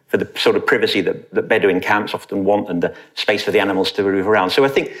them for the sort of privacy that Bedouin camps often want, and the space for the animals to move around. So I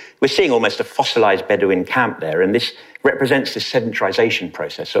think we're seeing almost a fossilized Bedouin camp there, and this represents this sedentarization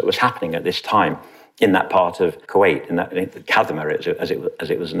process. So it was happening at this time in that part of Kuwait, in the Kadhima,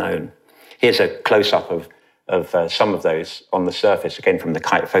 as it was known. Here's a close-up of some of those on the surface, again from the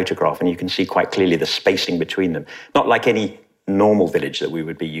kite photograph, and you can see quite clearly the spacing between them. Not like any normal village that we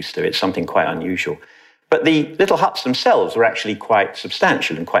would be used to. It's something quite unusual. But the little huts themselves were actually quite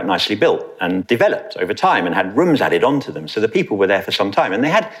substantial and quite nicely built and developed over time and had rooms added onto them. So the people were there for some time, and they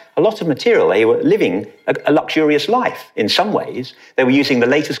had a lot of material. They were living a luxurious life in some ways. They were using the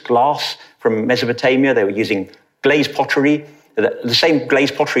latest glass from Mesopotamia. They were using glazed pottery, the same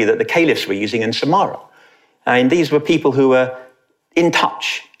glazed pottery that the caliphs were using in Samarra. And these were people who were in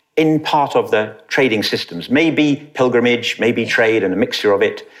touch, in part of the trading systems, maybe pilgrimage, maybe trade, and a mixture of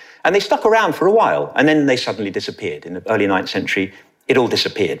it. And they stuck around for a while, and then they suddenly disappeared. In the early 9th century, it all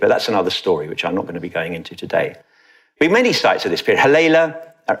disappeared, but that's another story, which I'm not going to be going into today. We have many sites of this period.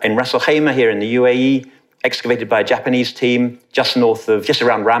 Halayla in Ras Al Khaimah here in the UAE, excavated by a Japanese team just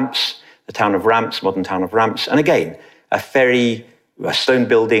around Ramps, the town of Ramps, modern town of Ramps. And again, a ferry, stone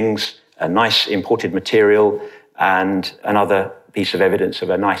buildings, a nice imported material, and another piece of evidence of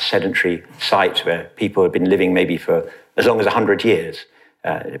a nice sedentary site where people had been living maybe for as long as 100 years.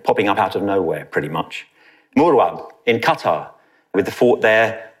 Popping up out of nowhere, pretty much. Murwab in Qatar, with the fort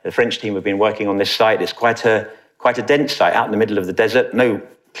there. The French team have been working on this site. It's quite a dense site out in the middle of the desert. No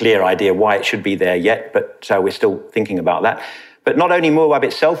clear idea why it should be there yet, but we're still thinking about that. But not only Murwab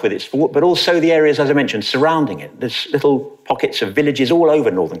itself with its fort, but also the areas, as I mentioned, surrounding it. There's little pockets of villages all over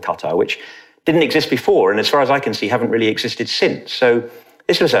northern Qatar, which didn't exist before, and as far as I can see, haven't really existed since. So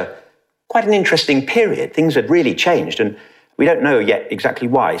this was quite an interesting period. Things had really changed, and we don't know yet exactly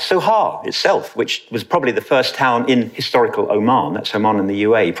why. Sohar itself, which was probably the first town in historical Oman, that's Oman in the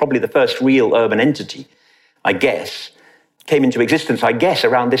UAE, probably the first real urban entity, I guess, came into existence,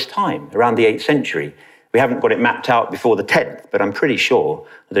 around this time, around the 8th century. We haven't got it mapped out before the 10th, but I'm pretty sure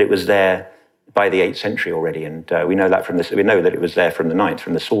that it was there by the 8th century already, and we know that it was there from the 9th,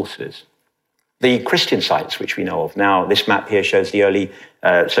 from the sources. The Christian sites, which we know of now, this map here shows the early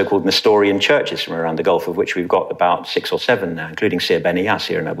so-called Nestorian churches from around the Gulf, of which we've got about 6 or 7 now, including Sir Beniyas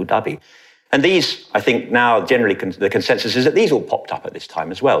here in Abu Dhabi. And these, I think now, generally the consensus is that these all popped up at this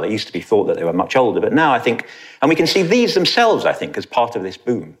time as well. It used to be thought that they were much older, but now I think, and we can see these themselves, I think, as part of this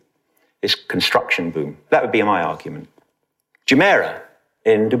boom, this construction boom. That would be my argument. Jumeirah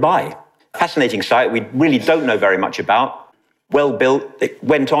in Dubai, fascinating site we really don't know very much about. Well built. It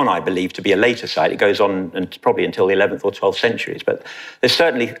went on, I believe, to be a later site. It goes on and probably until the 11th or 12th centuries, but there's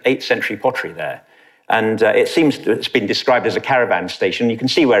certainly 8th century pottery there. And it seems to, it's been described as a caravan station. You can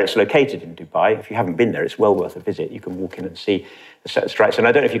see where it's located in Dubai. If you haven't been there, it's well worth a visit. You can walk in and see the set of stripes. And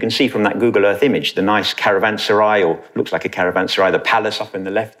I don't know if you can see from that Google Earth image, the nice caravanserai, or looks like a caravanserai, the palace up in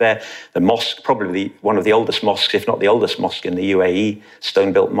the left there, the mosque, probably one of the oldest mosques, if not the oldest mosque in the UAE,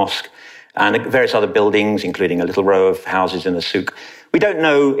 stone-built mosque, and various other buildings, including a little row of houses in the souk. We don't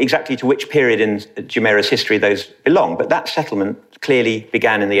know exactly to which period in Jumeirah's history those belong, but that settlement clearly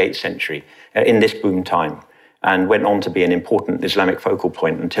began in the 8th century, in this boom time, and went on to be an important Islamic focal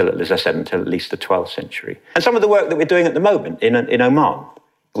point until, as I said, until at least the 12th century. And some of the work that we're doing at the moment in Oman,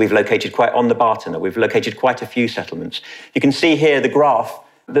 we've located on the Bartana, we've located quite a few settlements. You can see here the graph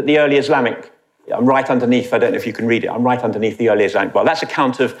that the early Islamic, I'm right underneath, I don't know if you can read it, I'm right underneath the early Islamic. Well, that's a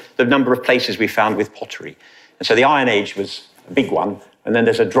count of the number of places we found with pottery. And so the Iron Age was a big one, and then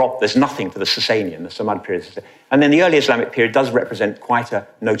there's a drop, there's nothing for the Sasanian, the Samad period. And then the early Islamic period does represent quite a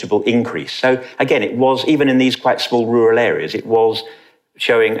notable increase. So again, it was, even in these quite small rural areas, it was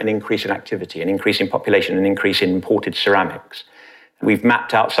showing an increase in activity, an increase in population, an increase in imported ceramics. We've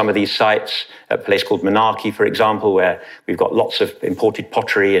mapped out some of these sites, a place called Menaki, for example, where we've got lots of imported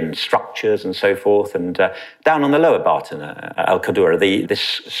pottery and structures and so forth. And down on the lower Bartana, Al Qadura, this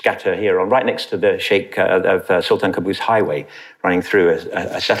scatter here on right next to the Sheikh of Sultan Qaboos Highway, running through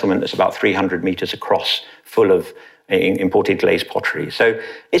a settlement that's about 300 meters across, full of imported glazed pottery. So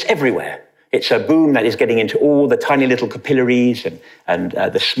it's everywhere. It's a boom that is getting into all the tiny little capillaries and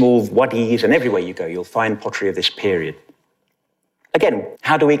the small wadis, and everywhere you go, you'll find pottery of this period. Again,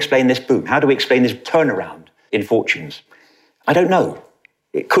 how do we explain this boom? How do we explain this turnaround in fortunes? I don't know.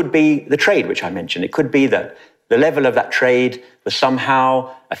 It could be the trade, which I mentioned. It could be that the level of that trade was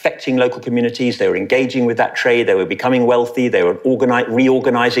somehow affecting local communities. They were engaging with that trade. They were becoming wealthy. They were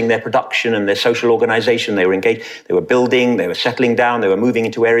reorganizing their production and their social organization. They were engaged. They were building. They were settling down. They were moving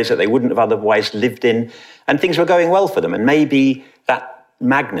into areas that they wouldn't have otherwise lived in. And things were going well for them. And maybe that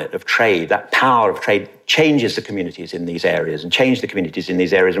magnet of trade, that power of trade, changes the communities in these areas and changed the communities in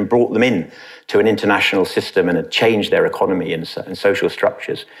these areas and brought them in to an international system and had changed their economy and social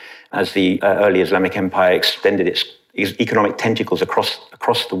structures as the early Islamic Empire extended its economic tentacles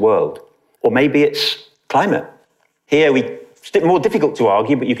across the world. Or maybe it's climate. Here, it's more difficult to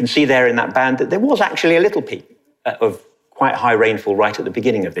argue, but you can see there in that band that there was actually a little peak of quite high rainfall right at the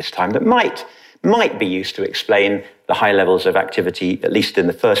beginning of this time that might be used to explain the high levels of activity, at least in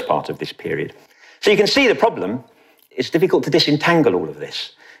the first part of this period. So you can see the problem. It's difficult to disentangle all of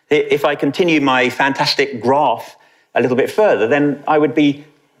this. If I continue my fantastic graph a little bit further, then I would be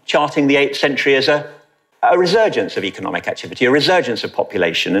charting the 8th century as a resurgence of economic activity, a resurgence of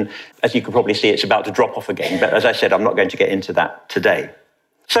population. And as you can probably see, it's about to drop off again. But as I said, I'm not going to get into that today.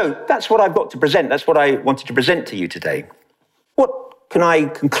 So that's what I've got to present. That's what I wanted to present to you today. What can I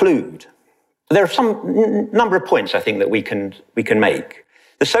conclude? There are some number of points, I think, that we can make.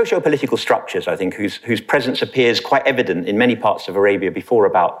 The socio-political structures, I think, whose presence appears quite evident in many parts of Arabia before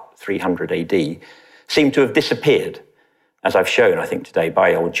about 300 AD, seem to have disappeared, as I've shown, I think, today,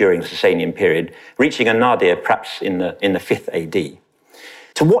 by or during the Sasanian period, reaching a nadir perhaps in the 5th AD.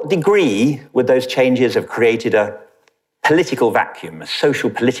 To what degree would those changes have created a political vacuum, a social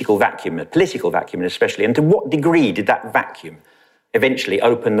political vacuum especially, and to what degree did that vacuum eventually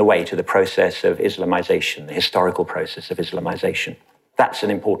open the way to the process of Islamization, the historical process of Islamization? That's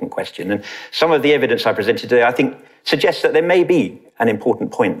an important question. And some of the evidence I presented today, I think, suggests that there may be an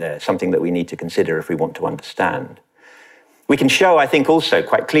important point there, something that we need to consider if we want to understand. We can show, I think, also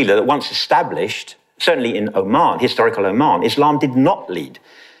quite clearly that once established, certainly in Oman, historical Oman, Islam did not lead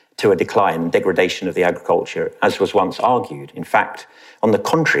to a decline and degradation of the agriculture, as was once argued. In fact, on the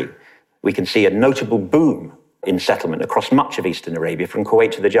contrary, we can see a notable boom in settlement across much of eastern Arabia, from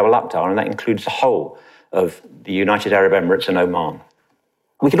Kuwait to the Jabal Aqtar, and that includes the whole of the United Arab Emirates and Oman.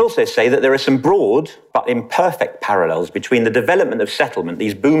 We can also say that there are some broad but imperfect parallels between the development of settlement,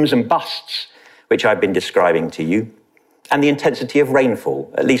 these booms and busts, which I've been describing to you, and the intensity of rainfall,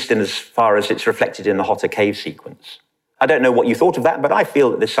 at least in as far as it's reflected in the Hotter cave sequence. I don't know what you thought of that, but I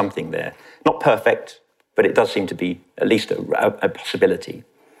feel that there's something there. Not perfect, but it does seem to be at least a possibility.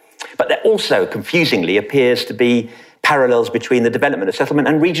 But there also, confusingly, appears to be parallels between the development of settlement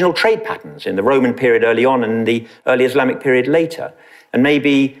and regional trade patterns in the Roman period early on and the early Islamic period later. And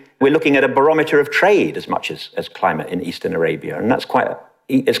maybe we're looking at a barometer of trade as much as climate in Eastern Arabia, and that's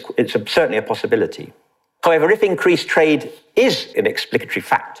certainly a possibility. However, if increased trade is an explicatory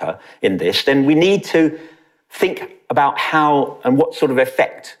factor in this, then we need to think about how and what sort of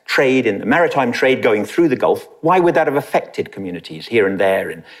effect trade in the maritime trade going through the Gulf, why would that have affected communities here and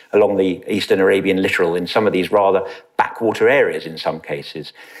there along the Eastern Arabian littoral in some of these rather backwater areas in some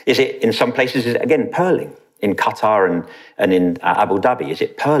cases? Is it, in some places, is it, again, pearling? In Qatar and in Abu Dhabi, is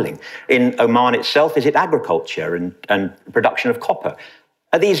it pearling? In Oman itself, is it agriculture and production of copper?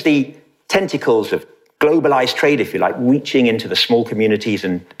 Are these the tentacles of globalized trade, if you like, reaching into the small communities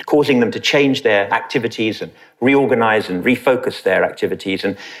and causing them to change their activities and reorganize and refocus their activities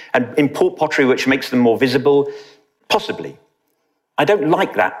and import pottery which makes them more visible? Possibly. I don't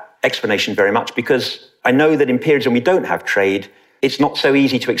like that explanation very much because I know that in periods when we don't have trade, it's not so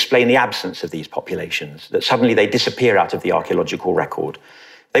easy to explain the absence of these populations, that suddenly they disappear out of the archaeological record.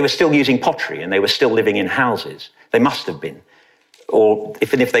 They were still using pottery and they were still living in houses. They must have been. Or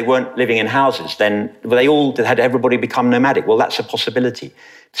even if they weren't living in houses, then had everybody become nomadic. Well, that's a possibility.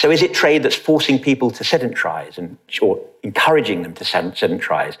 So is it trade that's forcing people to sedentarize or encouraging them to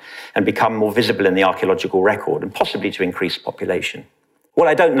sedentarize and become more visible in the archaeological record and possibly to increase population? Well,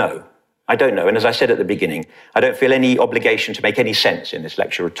 I don't know. And as I said at the beginning, I don't feel any obligation to make any sense in this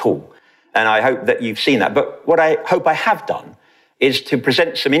lecture at all. And I hope that you've seen that. But what I hope I have done is to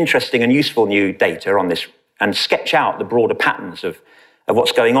present some interesting and useful new data on this and sketch out the broader patterns of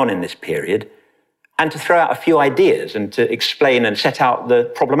what's going on in this period, and to throw out a few ideas and to explain and set out the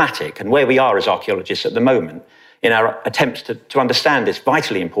problematic and where we are as archaeologists at the moment in our attempts to understand this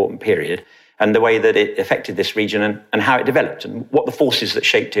vitally important period and the way that it affected this region and how it developed and what the forces that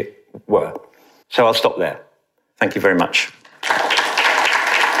shaped it were. So I'll stop there. Thank you very much.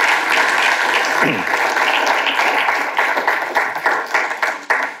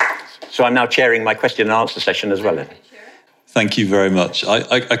 So I'm now chairing my question and answer session as well. Then. Thank you very much.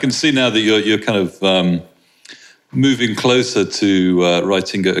 I can see now that you're kind of moving closer to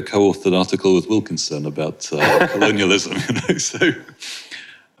writing a co-authored article with Wilkinson about colonialism. So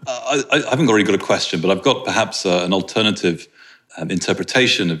I haven't already got a question, but I've got perhaps an alternative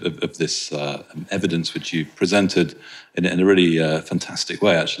interpretation of this evidence which you presented in a really fantastic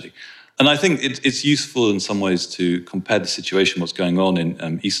way, actually. And I think it's useful in some ways to compare the situation, what's going on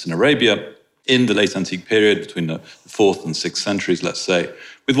in Eastern Arabia in the late antique period between the 4th and 6th centuries, let's say,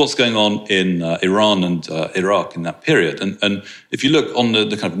 with what's going on in Iran and Iraq in that period. And if you look on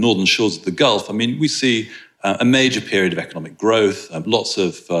the kind of northern shores of the Gulf, I mean, we see a major period of economic growth, lots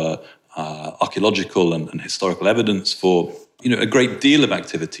of archaeological and historical evidence for a great deal of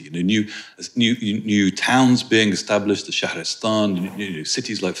activity. New towns being established, the Shahristan,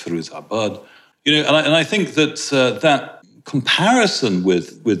 cities like Firuzabad. And I think that that comparison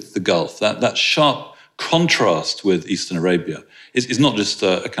with the Gulf, that sharp contrast with Eastern Arabia, is not just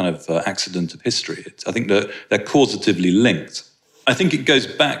a kind of accident of history. I think that they're causatively linked. I think it goes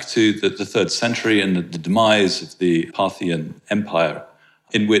back to the 3rd century and the demise of the Parthian Empire,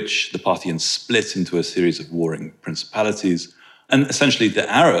 in which the Parthians split into a series of warring principalities. And essentially the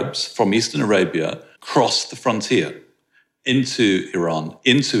Arabs from Eastern Arabia cross the frontier into Iran,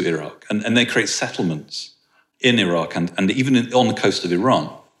 into Iraq, and they create settlements in Iraq and even on the coast of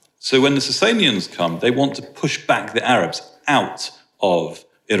Iran. So when the Sasanians come, they want to push back the Arabs out of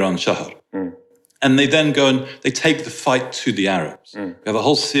Iran Shahr. And they then go and they take the fight to the Arabs. We have a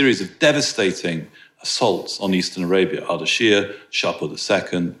whole series of devastating assaults on Eastern Arabia, Ardashir, Shapur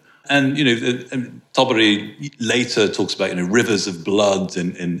II. And, Tabari later talks about, rivers of blood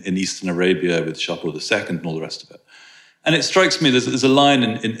in Eastern Arabia with Shapur II and all the rest of it. And it strikes me, there's a line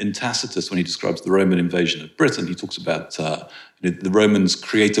in Tacitus when he describes the Roman invasion of Britain. He talks about the Romans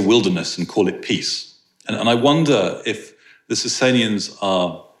create a wilderness and call it peace. And I wonder if the Sasanians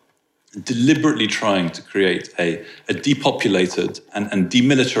are deliberately trying to create a depopulated and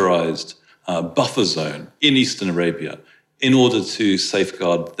demilitarized buffer zone in Eastern Arabia in order to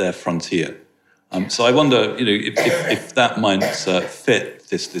safeguard their frontier. So I wonder, if that might fit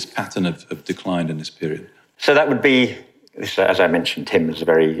this pattern of decline in this period. So that would be, as I mentioned, Tim has a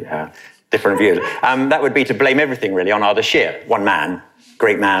very different view. That would be to blame everything really on Ardashir, one man,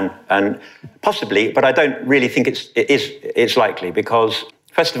 great man, and possibly, but I don't really think it's likely, because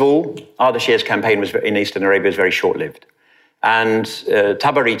First of all, Ardashir's campaign in Eastern Arabia was very short-lived. And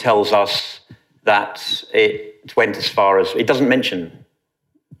Tabari tells us that it went as far as, it doesn't mention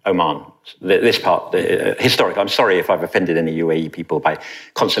Oman, this part, historic. I'm sorry if I've offended any UAE people by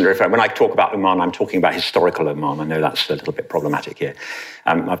constantly referring. When I talk about Oman, I'm talking about historical Oman. I know that's a little bit problematic here.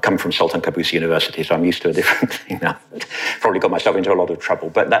 I've come from Sultan Qaboos University, so I'm used to a different thing now. Probably got myself into a lot of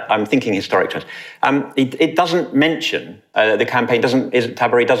trouble, but I'm thinking historic terms. It doesn't mention, the campaign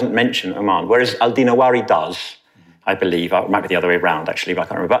Tabari doesn't mention Oman, whereas Al-Dinawari does, I believe. It might be the other way around, actually, but I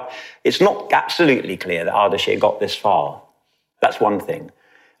can't remember. But it's not absolutely clear that Ardashir got this far. That's one thing.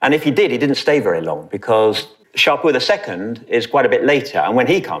 And if he did, he didn't stay very long, because Shapur II is quite a bit later. And when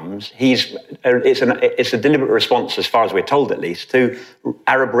he comes, it's a deliberate response, as far as we're told at least, to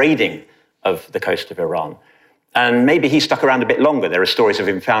Arab raiding of the coast of Iran. And maybe he stuck around a bit longer. There are stories of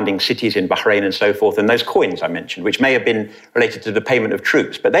him founding cities in Bahrain and so forth, and those coins I mentioned, which may have been related to the payment of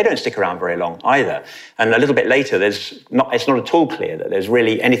troops, but they don't stick around very long either. And a little bit later, it's not at all clear that there's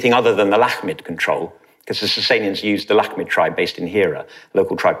really anything other than the Lakhmid control, because the Sasanians used the Lakhmid tribe based in Hira, a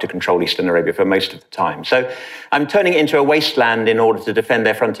local tribe, to control Eastern Arabia for most of the time. So I'm turning it into a wasteland in order to defend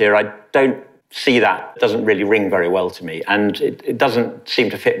their frontier. I don't see that. It doesn't really ring very well to me, and it doesn't seem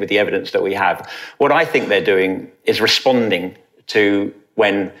to fit with the evidence that we have. What I think they're doing is responding to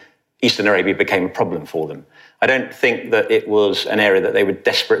when Eastern Arabia became a problem for them. I don't think that it was an area that they were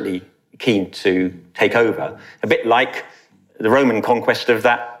desperately keen to take over, a bit like the Roman conquest of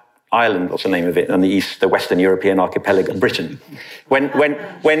that island, what's the name of it, on the Western European archipelago of Britain. When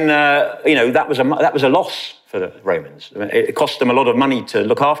that was a loss for the Romans. It cost them a lot of money to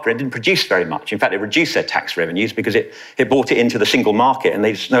look after it. It didn't produce very much. In fact, it reduced their tax revenues because it brought it into the single market, and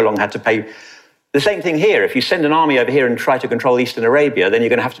they just no longer had to pay. The same thing here. If you send an army over here and try to control Eastern Arabia, then you're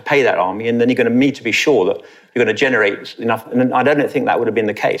going to have to pay that army, and then you're going to need to be sure that you're going to generate enough. And I don't think that would have been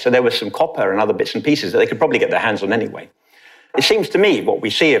the case. So there was some copper and other bits and pieces that they could probably get their hands on anyway. It seems to me what we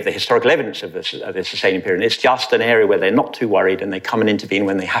see of the historical evidence of the Sasanian period, it's just an area where they're not too worried and they come and intervene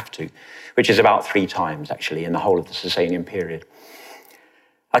when they have to, which is about 3 times, actually, in the whole of the Sasanian period.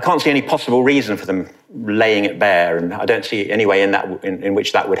 I can't see any possible reason for them laying it bare, and I don't see any way in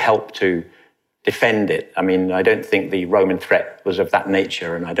which that would help to defend it. I mean, I don't think the Roman threat was of that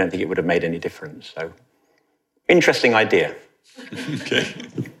nature, and I don't think it would have made any difference. So, interesting idea. Okay.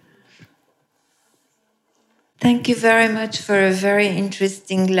 Thank you very much for a very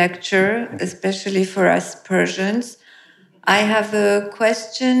interesting lecture, especially for us Persians. I have a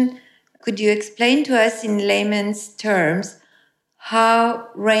question. Could you explain to us in layman's terms how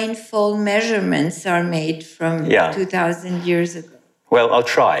rainfall measurements are made from 2,000 years ago? Well, I'll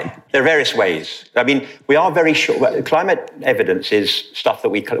try. There are various ways. I mean, we are very sure. Climate evidence is stuff that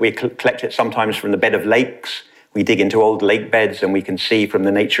we collect it sometimes from the bed of lakes. We dig into old lake beds and we can see from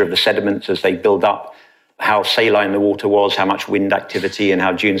the nature of the sediments as they build up how saline the water was, how much wind activity and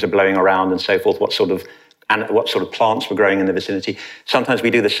how dunes are blowing around and so forth, what sort of plants were growing in the vicinity. Sometimes we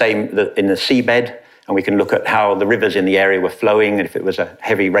do the same in the seabed, and we can look at how the rivers in the area were flowing, and if it was a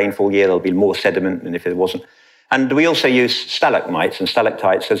heavy rainfall year, there'll be more sediment than if it wasn't. And we also use stalagmites and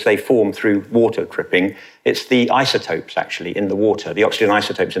stalactites as they form through water dripping. It's the isotopes, actually, in the water, the oxygen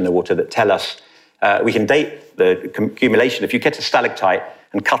isotopes in the water that tell us, we can date the accumulation. If you get a stalactite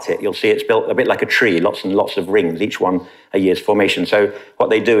and cut it, you'll see it's built a bit like a tree, lots and lots of rings, each one a year's formation. So what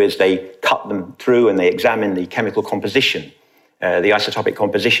they do is they cut them through and they examine the chemical composition, the isotopic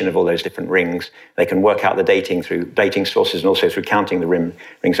composition of all those different rings. They can work out the dating through dating sources and also through counting the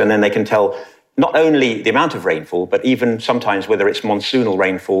rings. And then they can tell not only the amount of rainfall, but even sometimes whether it's monsoonal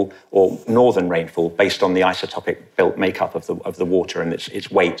rainfall or northern rainfall based on the isotopic built makeup of the water and its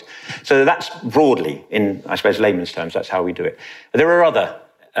weight. So that's broadly, in, I suppose, layman's terms, that's how we do it. There are other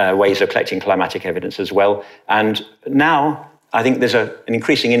ways of collecting climatic evidence as well. And now I think there's an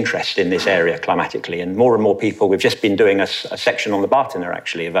increasing interest in this area climatically, and more people. We've just been doing a section on the Bartiner,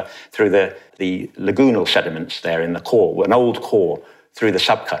 actually, through the lagoonal sediments there in the core, an old core, through the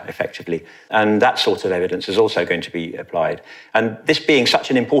Sabkha, effectively. And that sort of evidence is also going to be applied. And this being such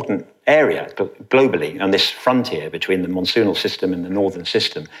an important area globally, and this frontier between the monsoonal system and the northern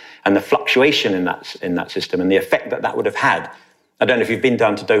system, and the fluctuation in that system, and the effect that would have had. I don't know if you've been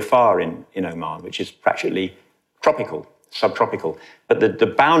down to Dhofar in Oman, which is practically tropical, subtropical. But the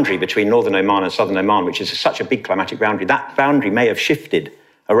boundary between northern Oman and southern Oman, which is such a big climatic boundary, that boundary may have shifted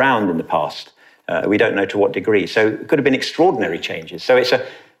around in the past. We don't know to what degree. So it could have been extraordinary changes. So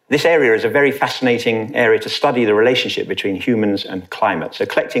this area is a very fascinating area to study the relationship between humans and climate. So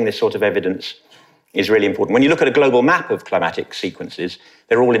collecting this sort of evidence is really important. When you look at a global map of climatic sequences,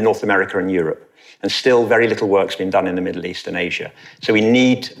 they're all in North America and Europe. And still very little work's been done in the Middle East and Asia. So we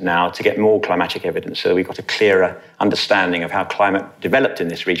need now to get more climatic evidence so that we've got a clearer understanding of how climate developed in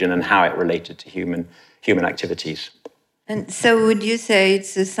this region and how it related to human activities. And so would you say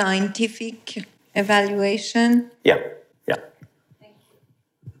it's a scientific evaluation? Yeah.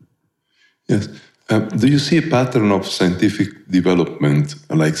 Yes. Do you see a pattern of scientific development,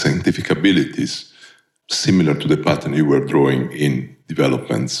 like scientific abilities, similar to the pattern you were drawing in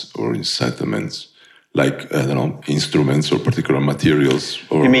developments or in settlements, like, I don't know, instruments or particular materials?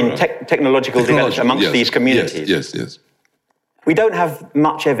 Or, you mean technological development amongst these communities? Yes. We don't have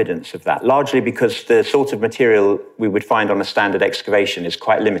much evidence of that, largely because the sort of material we would find on a standard excavation is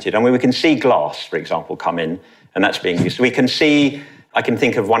quite limited. I mean, we can see glass, for example, come in, and that's being used. I can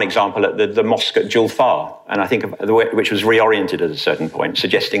think of one example at the mosque at Julfar, and I think of which was reoriented at a certain point,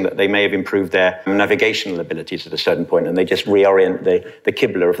 suggesting that they may have improved their navigational abilities at a certain point, and they just reorient the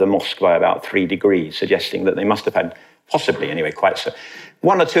Qibla of the mosque by about 3 degrees, suggesting that they must have had, possibly anyway, quite so.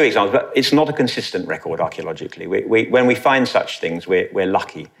 1 or 2 examples, but it's not a consistent record archaeologically. When we find such things, we're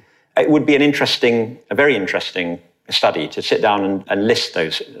lucky. It would be a very interesting study to sit down and list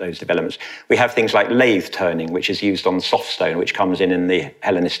those developments. We have things like lathe turning, which is used on soft stone, which comes in the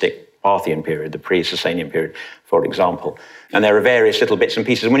Hellenistic Parthian period, the pre-Sasanian period, for example. And there are various little bits and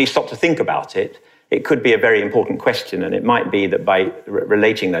pieces. And when you stop to think about it, it could be a very important question. And it might be that by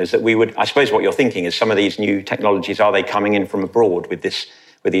relating those, that we would, I suppose what you're thinking is some of these new technologies, are they coming in from abroad with this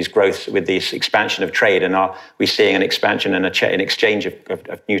expansion of trade? And are we seeing an expansion and an exchange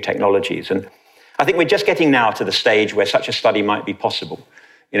of new technologies? And I think we're just getting now to the stage where such a study might be possible.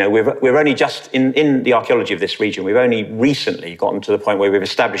 You know, we're only just, in the archaeology of this region, we've only recently gotten to the point where we've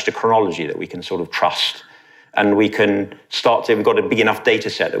established a chronology that we can sort of trust. And we've got a big enough data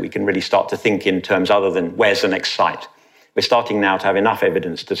set that we can really start to think in terms other than where's the next site. We're starting now to have enough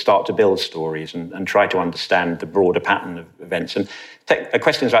evidence to start to build stories and try to understand the broader pattern of events. And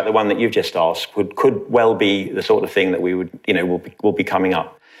questions like the one that you've just asked could well be the sort of thing that will be coming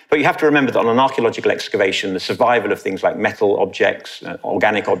up. But you have to remember that on an archaeological excavation, the survival of things like metal objects,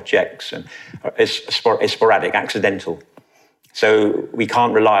 organic objects, is sporadic, accidental. So we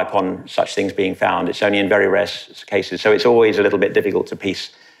can't rely upon such things being found. It's only in very rare cases. So it's always a little bit difficult to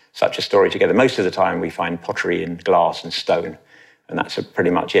piece such a story together. Most of the time we find pottery and glass and stone, and that's pretty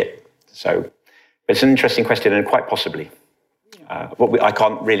much it. So it's an interesting question, and quite possibly. I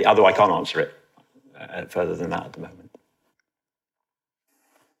can't answer it further than that at the moment.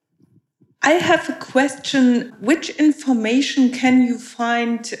 I have a question. Which information can you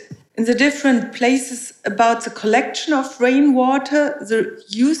find in the different places about the collection of rainwater, the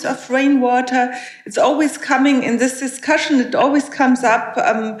use of rainwater? It's always coming in this discussion, it always comes up,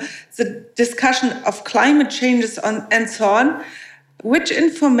 the discussion of climate changes and so on. Which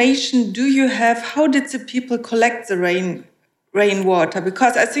information do you have? How did the people collect the rainwater?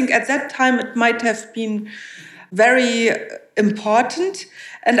 Because I think at that time it might have been very important.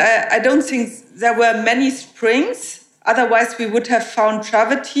 And I don't think there were many springs. Otherwise, we would have found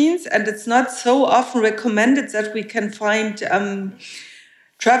travertines. And it's not so often recommended that we can find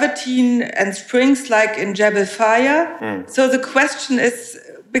travertine and springs like in Jebel Faya. So the question is,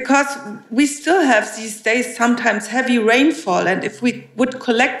 because we still have these days sometimes heavy rainfall. And if we would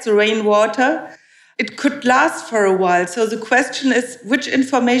collect the rainwater, it could last for a while. So the question is, which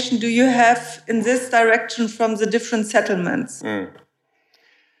information do you have in this direction from the different settlements?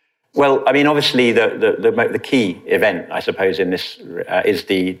 Well, I mean, obviously, the key event, I suppose, in this is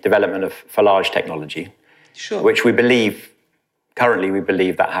the development of phalage technology, which currently we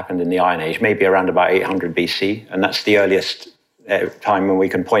believe that happened in the Iron Age, maybe around about 800 BC, and that's the earliest time when we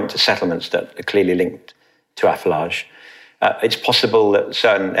can point to settlements that are clearly linked to aphalage. It's possible that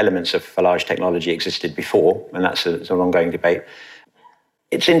certain elements of phalage technology existed before, and that's an ongoing debate.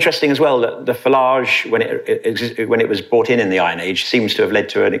 It's interesting as well that the phalage, when it was brought in the Iron Age, seems to have led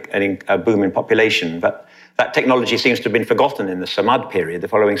to a boom in population. But that technology seems to have been forgotten in the Samad period, the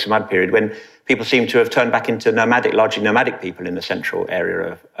following Samad period, when people seem to have turned back into largely nomadic people in the central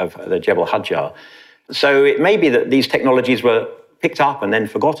area of the Jebel Hajjar. So it may be that these technologies were picked up and then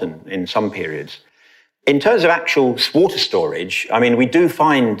forgotten in some periods. In terms of actual water storage, I mean, we do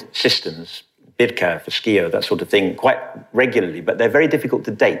find systems, Bidkar for Skio, that sort of thing, quite regularly, but they're very difficult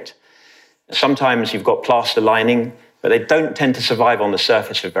to date. Sometimes you've got plaster lining, but they don't tend to survive on the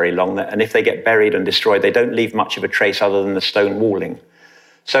surface for very long, and if they get buried and destroyed, they don't leave much of a trace other than the stone walling.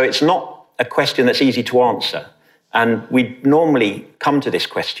 So it's not a question that's easy to answer, and we normally come to this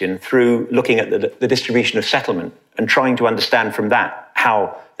question through looking at the distribution of settlement and trying to understand from that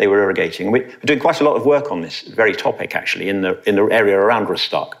how they were irrigating. We're doing quite a lot of work on this very topic, actually, in the area around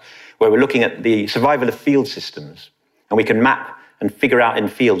Rustak. where we're looking at the survival of field systems, and we can map and figure out in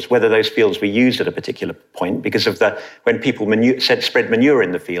fields whether those fields were used at a particular point, because of when people spread manure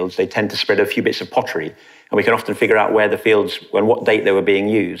in the fields, they tend to spread a few bits of pottery, and we can often figure out where the fields, when what date they were being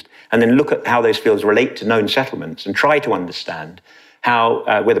used, and then look at how those fields relate to known settlements and try to understand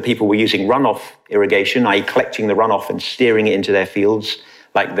how whether people were using runoff irrigation, i.e. collecting the runoff and steering it into their fields,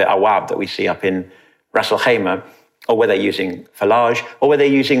 like the awab that we see up in Ras Al Khaimah, or whether they're using falage, or whether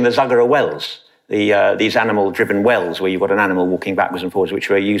they're using the Zagara wells, these animal-driven wells where you've got an animal walking backwards and forwards, which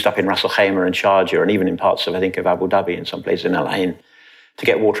were used up in Ras Al Khaimah and Sharjah, and even in parts of, I think, of Abu Dhabi and some places in Al Ain, to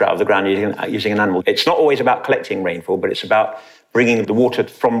get water out of the ground using an animal. It's not always about collecting rainfall, but it's about bringing the water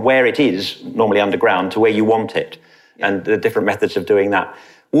from where it is, normally underground, to where you want it, and the different methods of doing that.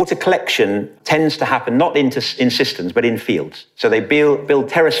 Water collection tends to happen not in cisterns, but in fields. So they build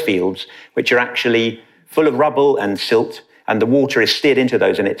terrace fields, which are actually full of rubble and silt, and the water is steered into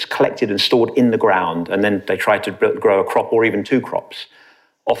those, and it's collected and stored in the ground, and then they try to grow a crop or even two crops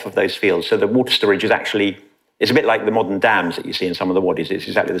off of those fields. So the water storage is a bit like the modern dams that you see in some of the wadis. It's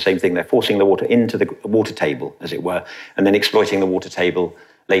exactly the same thing. They're forcing the water into the water table, as it were, and then exploiting the water table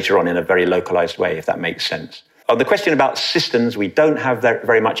later on in a very localized way, if that makes sense. On the question about cisterns, we don't have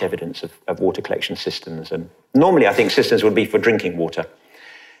very much evidence of water collection cisterns. And normally, I think cisterns would be for drinking water.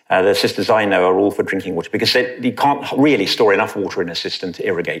 The cisterns I know are all for drinking water, because you can't really store enough water in a cistern to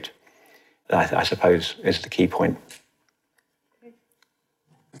irrigate, I suppose, is the key point.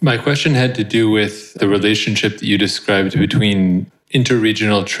 My question had to do with the relationship that you described between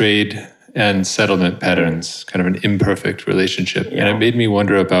interregional trade and settlement patterns, kind of an imperfect relationship. Yeah. And it made me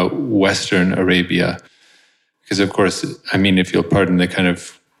wonder about Western Arabia. Because, of course, I mean, if you'll pardon the kind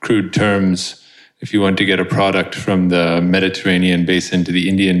of crude terms, if you want to get a product from the Mediterranean basin to the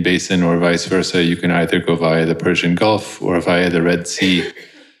Indian basin or vice versa, you can either go via the Persian Gulf or via the Red Sea.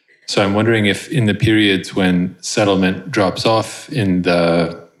 So I'm wondering if in the periods when settlement drops off in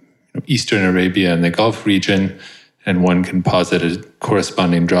the Eastern Arabia and the Gulf region, and one can posit a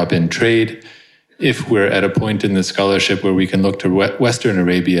corresponding drop in trade, if we're at a point in the scholarship where we can look to Western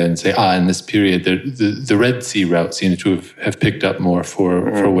Arabia and say, in this period, the Red Sea route seems to have picked up more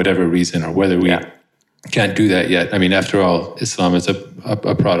for whatever reason, or whether we can't do that yet. I mean, after all, Islam is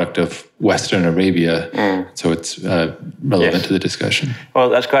a product of Western Arabia, so it's relevant to the discussion.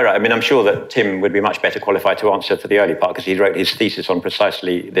 Well, that's quite right. I mean, I'm sure that Tim would be much better qualified to answer for the early part, because he wrote his thesis on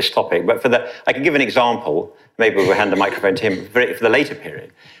precisely this topic. But I can give an example. Maybe we'll hand the microphone to him for the later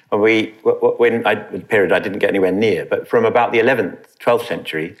period. The period I didn't get anywhere near, but from about the 11th, 12th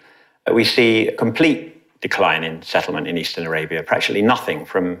century, we see a complete decline in settlement in Eastern Arabia, practically nothing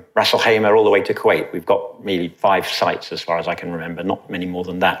from Ras Al Khaimah all the way to Kuwait. We've got maybe 5 sites as far as I can remember, not many more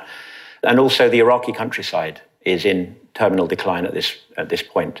than that. And also the Iraqi countryside is in terminal decline at this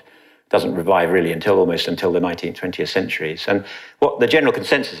point. Doesn't revive really almost until the 19th, 20th centuries. And what the general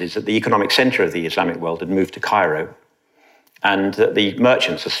consensus is that the economic center of the Islamic world had moved to Cairo, and that the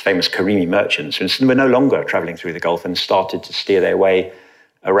merchants, the famous Karimi merchants, were no longer traveling through the Gulf and started to steer their way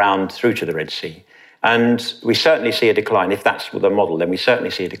around through to the Red Sea. And we certainly see a decline. If that's the model, then we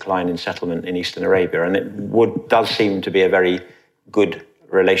certainly see a decline in settlement in Eastern Arabia. And it does seem to be a very good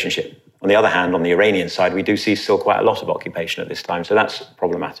relationship. On the other hand, on the Iranian side, we do see still quite a lot of occupation at this time. So that's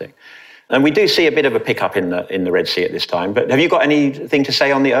problematic. And we do see a bit of a pickup in the Red Sea at this time. But have you got anything to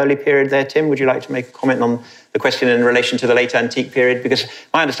say on the early period there, Tim? Would you like to make a comment on the question in relation to the late antique period? Because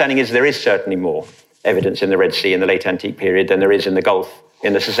my understanding is there is certainly more evidence in the Red Sea in the late antique period than there is in the Gulf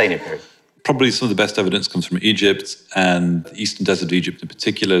in the Sasanian period. Probably some of the best evidence comes from Egypt, and the eastern desert of Egypt in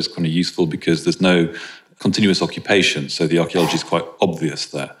particular is kind of useful because there's no continuous occupation, so the archaeology is quite obvious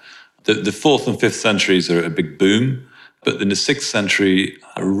there. The 4th and 5th centuries are a big boom, but in the 6th century,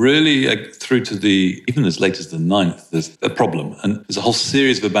 really through to even as late as the 9th, there's a problem. And there's a whole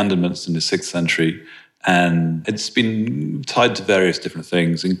series of abandonments in the 6th century, and it's been tied to various different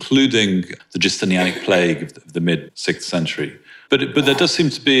things, including the Justinianic plague of the mid-6th century. But there does seem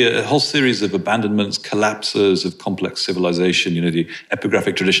to be a whole series of abandonments, collapses of complex civilization. The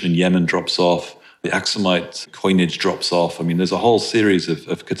epigraphic tradition in Yemen drops off, the Aksumite coinage drops off. I mean, there's a whole series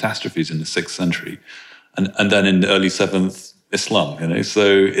of catastrophes in the 6th century. And then in the early 7th, Islam, So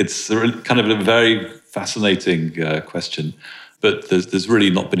it's kind of a very fascinating question. But there's really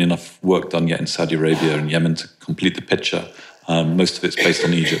not been enough work done yet in Saudi Arabia and Yemen to complete the picture. Most of it's based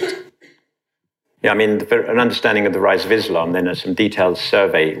on Egypt. Yeah, I mean, for an understanding of the rise of Islam, then some detailed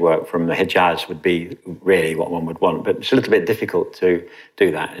survey work from the Hijaz would be really what one would want. But it's a little bit difficult to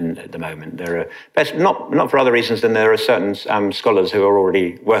do that at the moment. Not for other reasons than there are certain scholars who are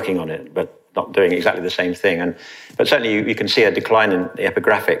already working on it. But not doing exactly the same thing. But certainly you can see a decline in the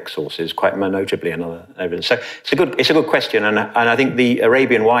epigraphic sources quite notably in other evidence. So it's a good question, and I think the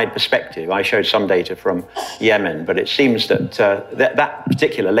Arabian-wide perspective, I showed some data from Yemen, but it seems that that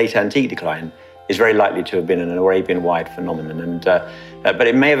particular late antique decline is very likely to have been an Arabian-wide phenomenon, but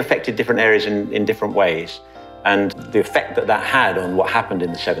it may have affected different areas in different ways. And the effect that had on what happened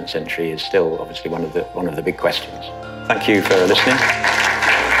in the 7th century is still obviously one of the big questions. Thank you for listening.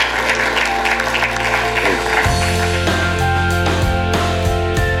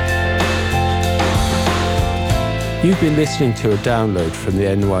 You've been listening to a download from the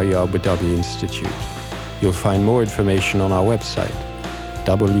NYU Abu Dhabi Institute. You'll find more information on our website,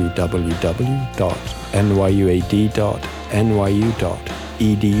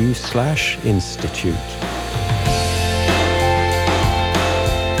 www.nyuad.nyu.edu/institute.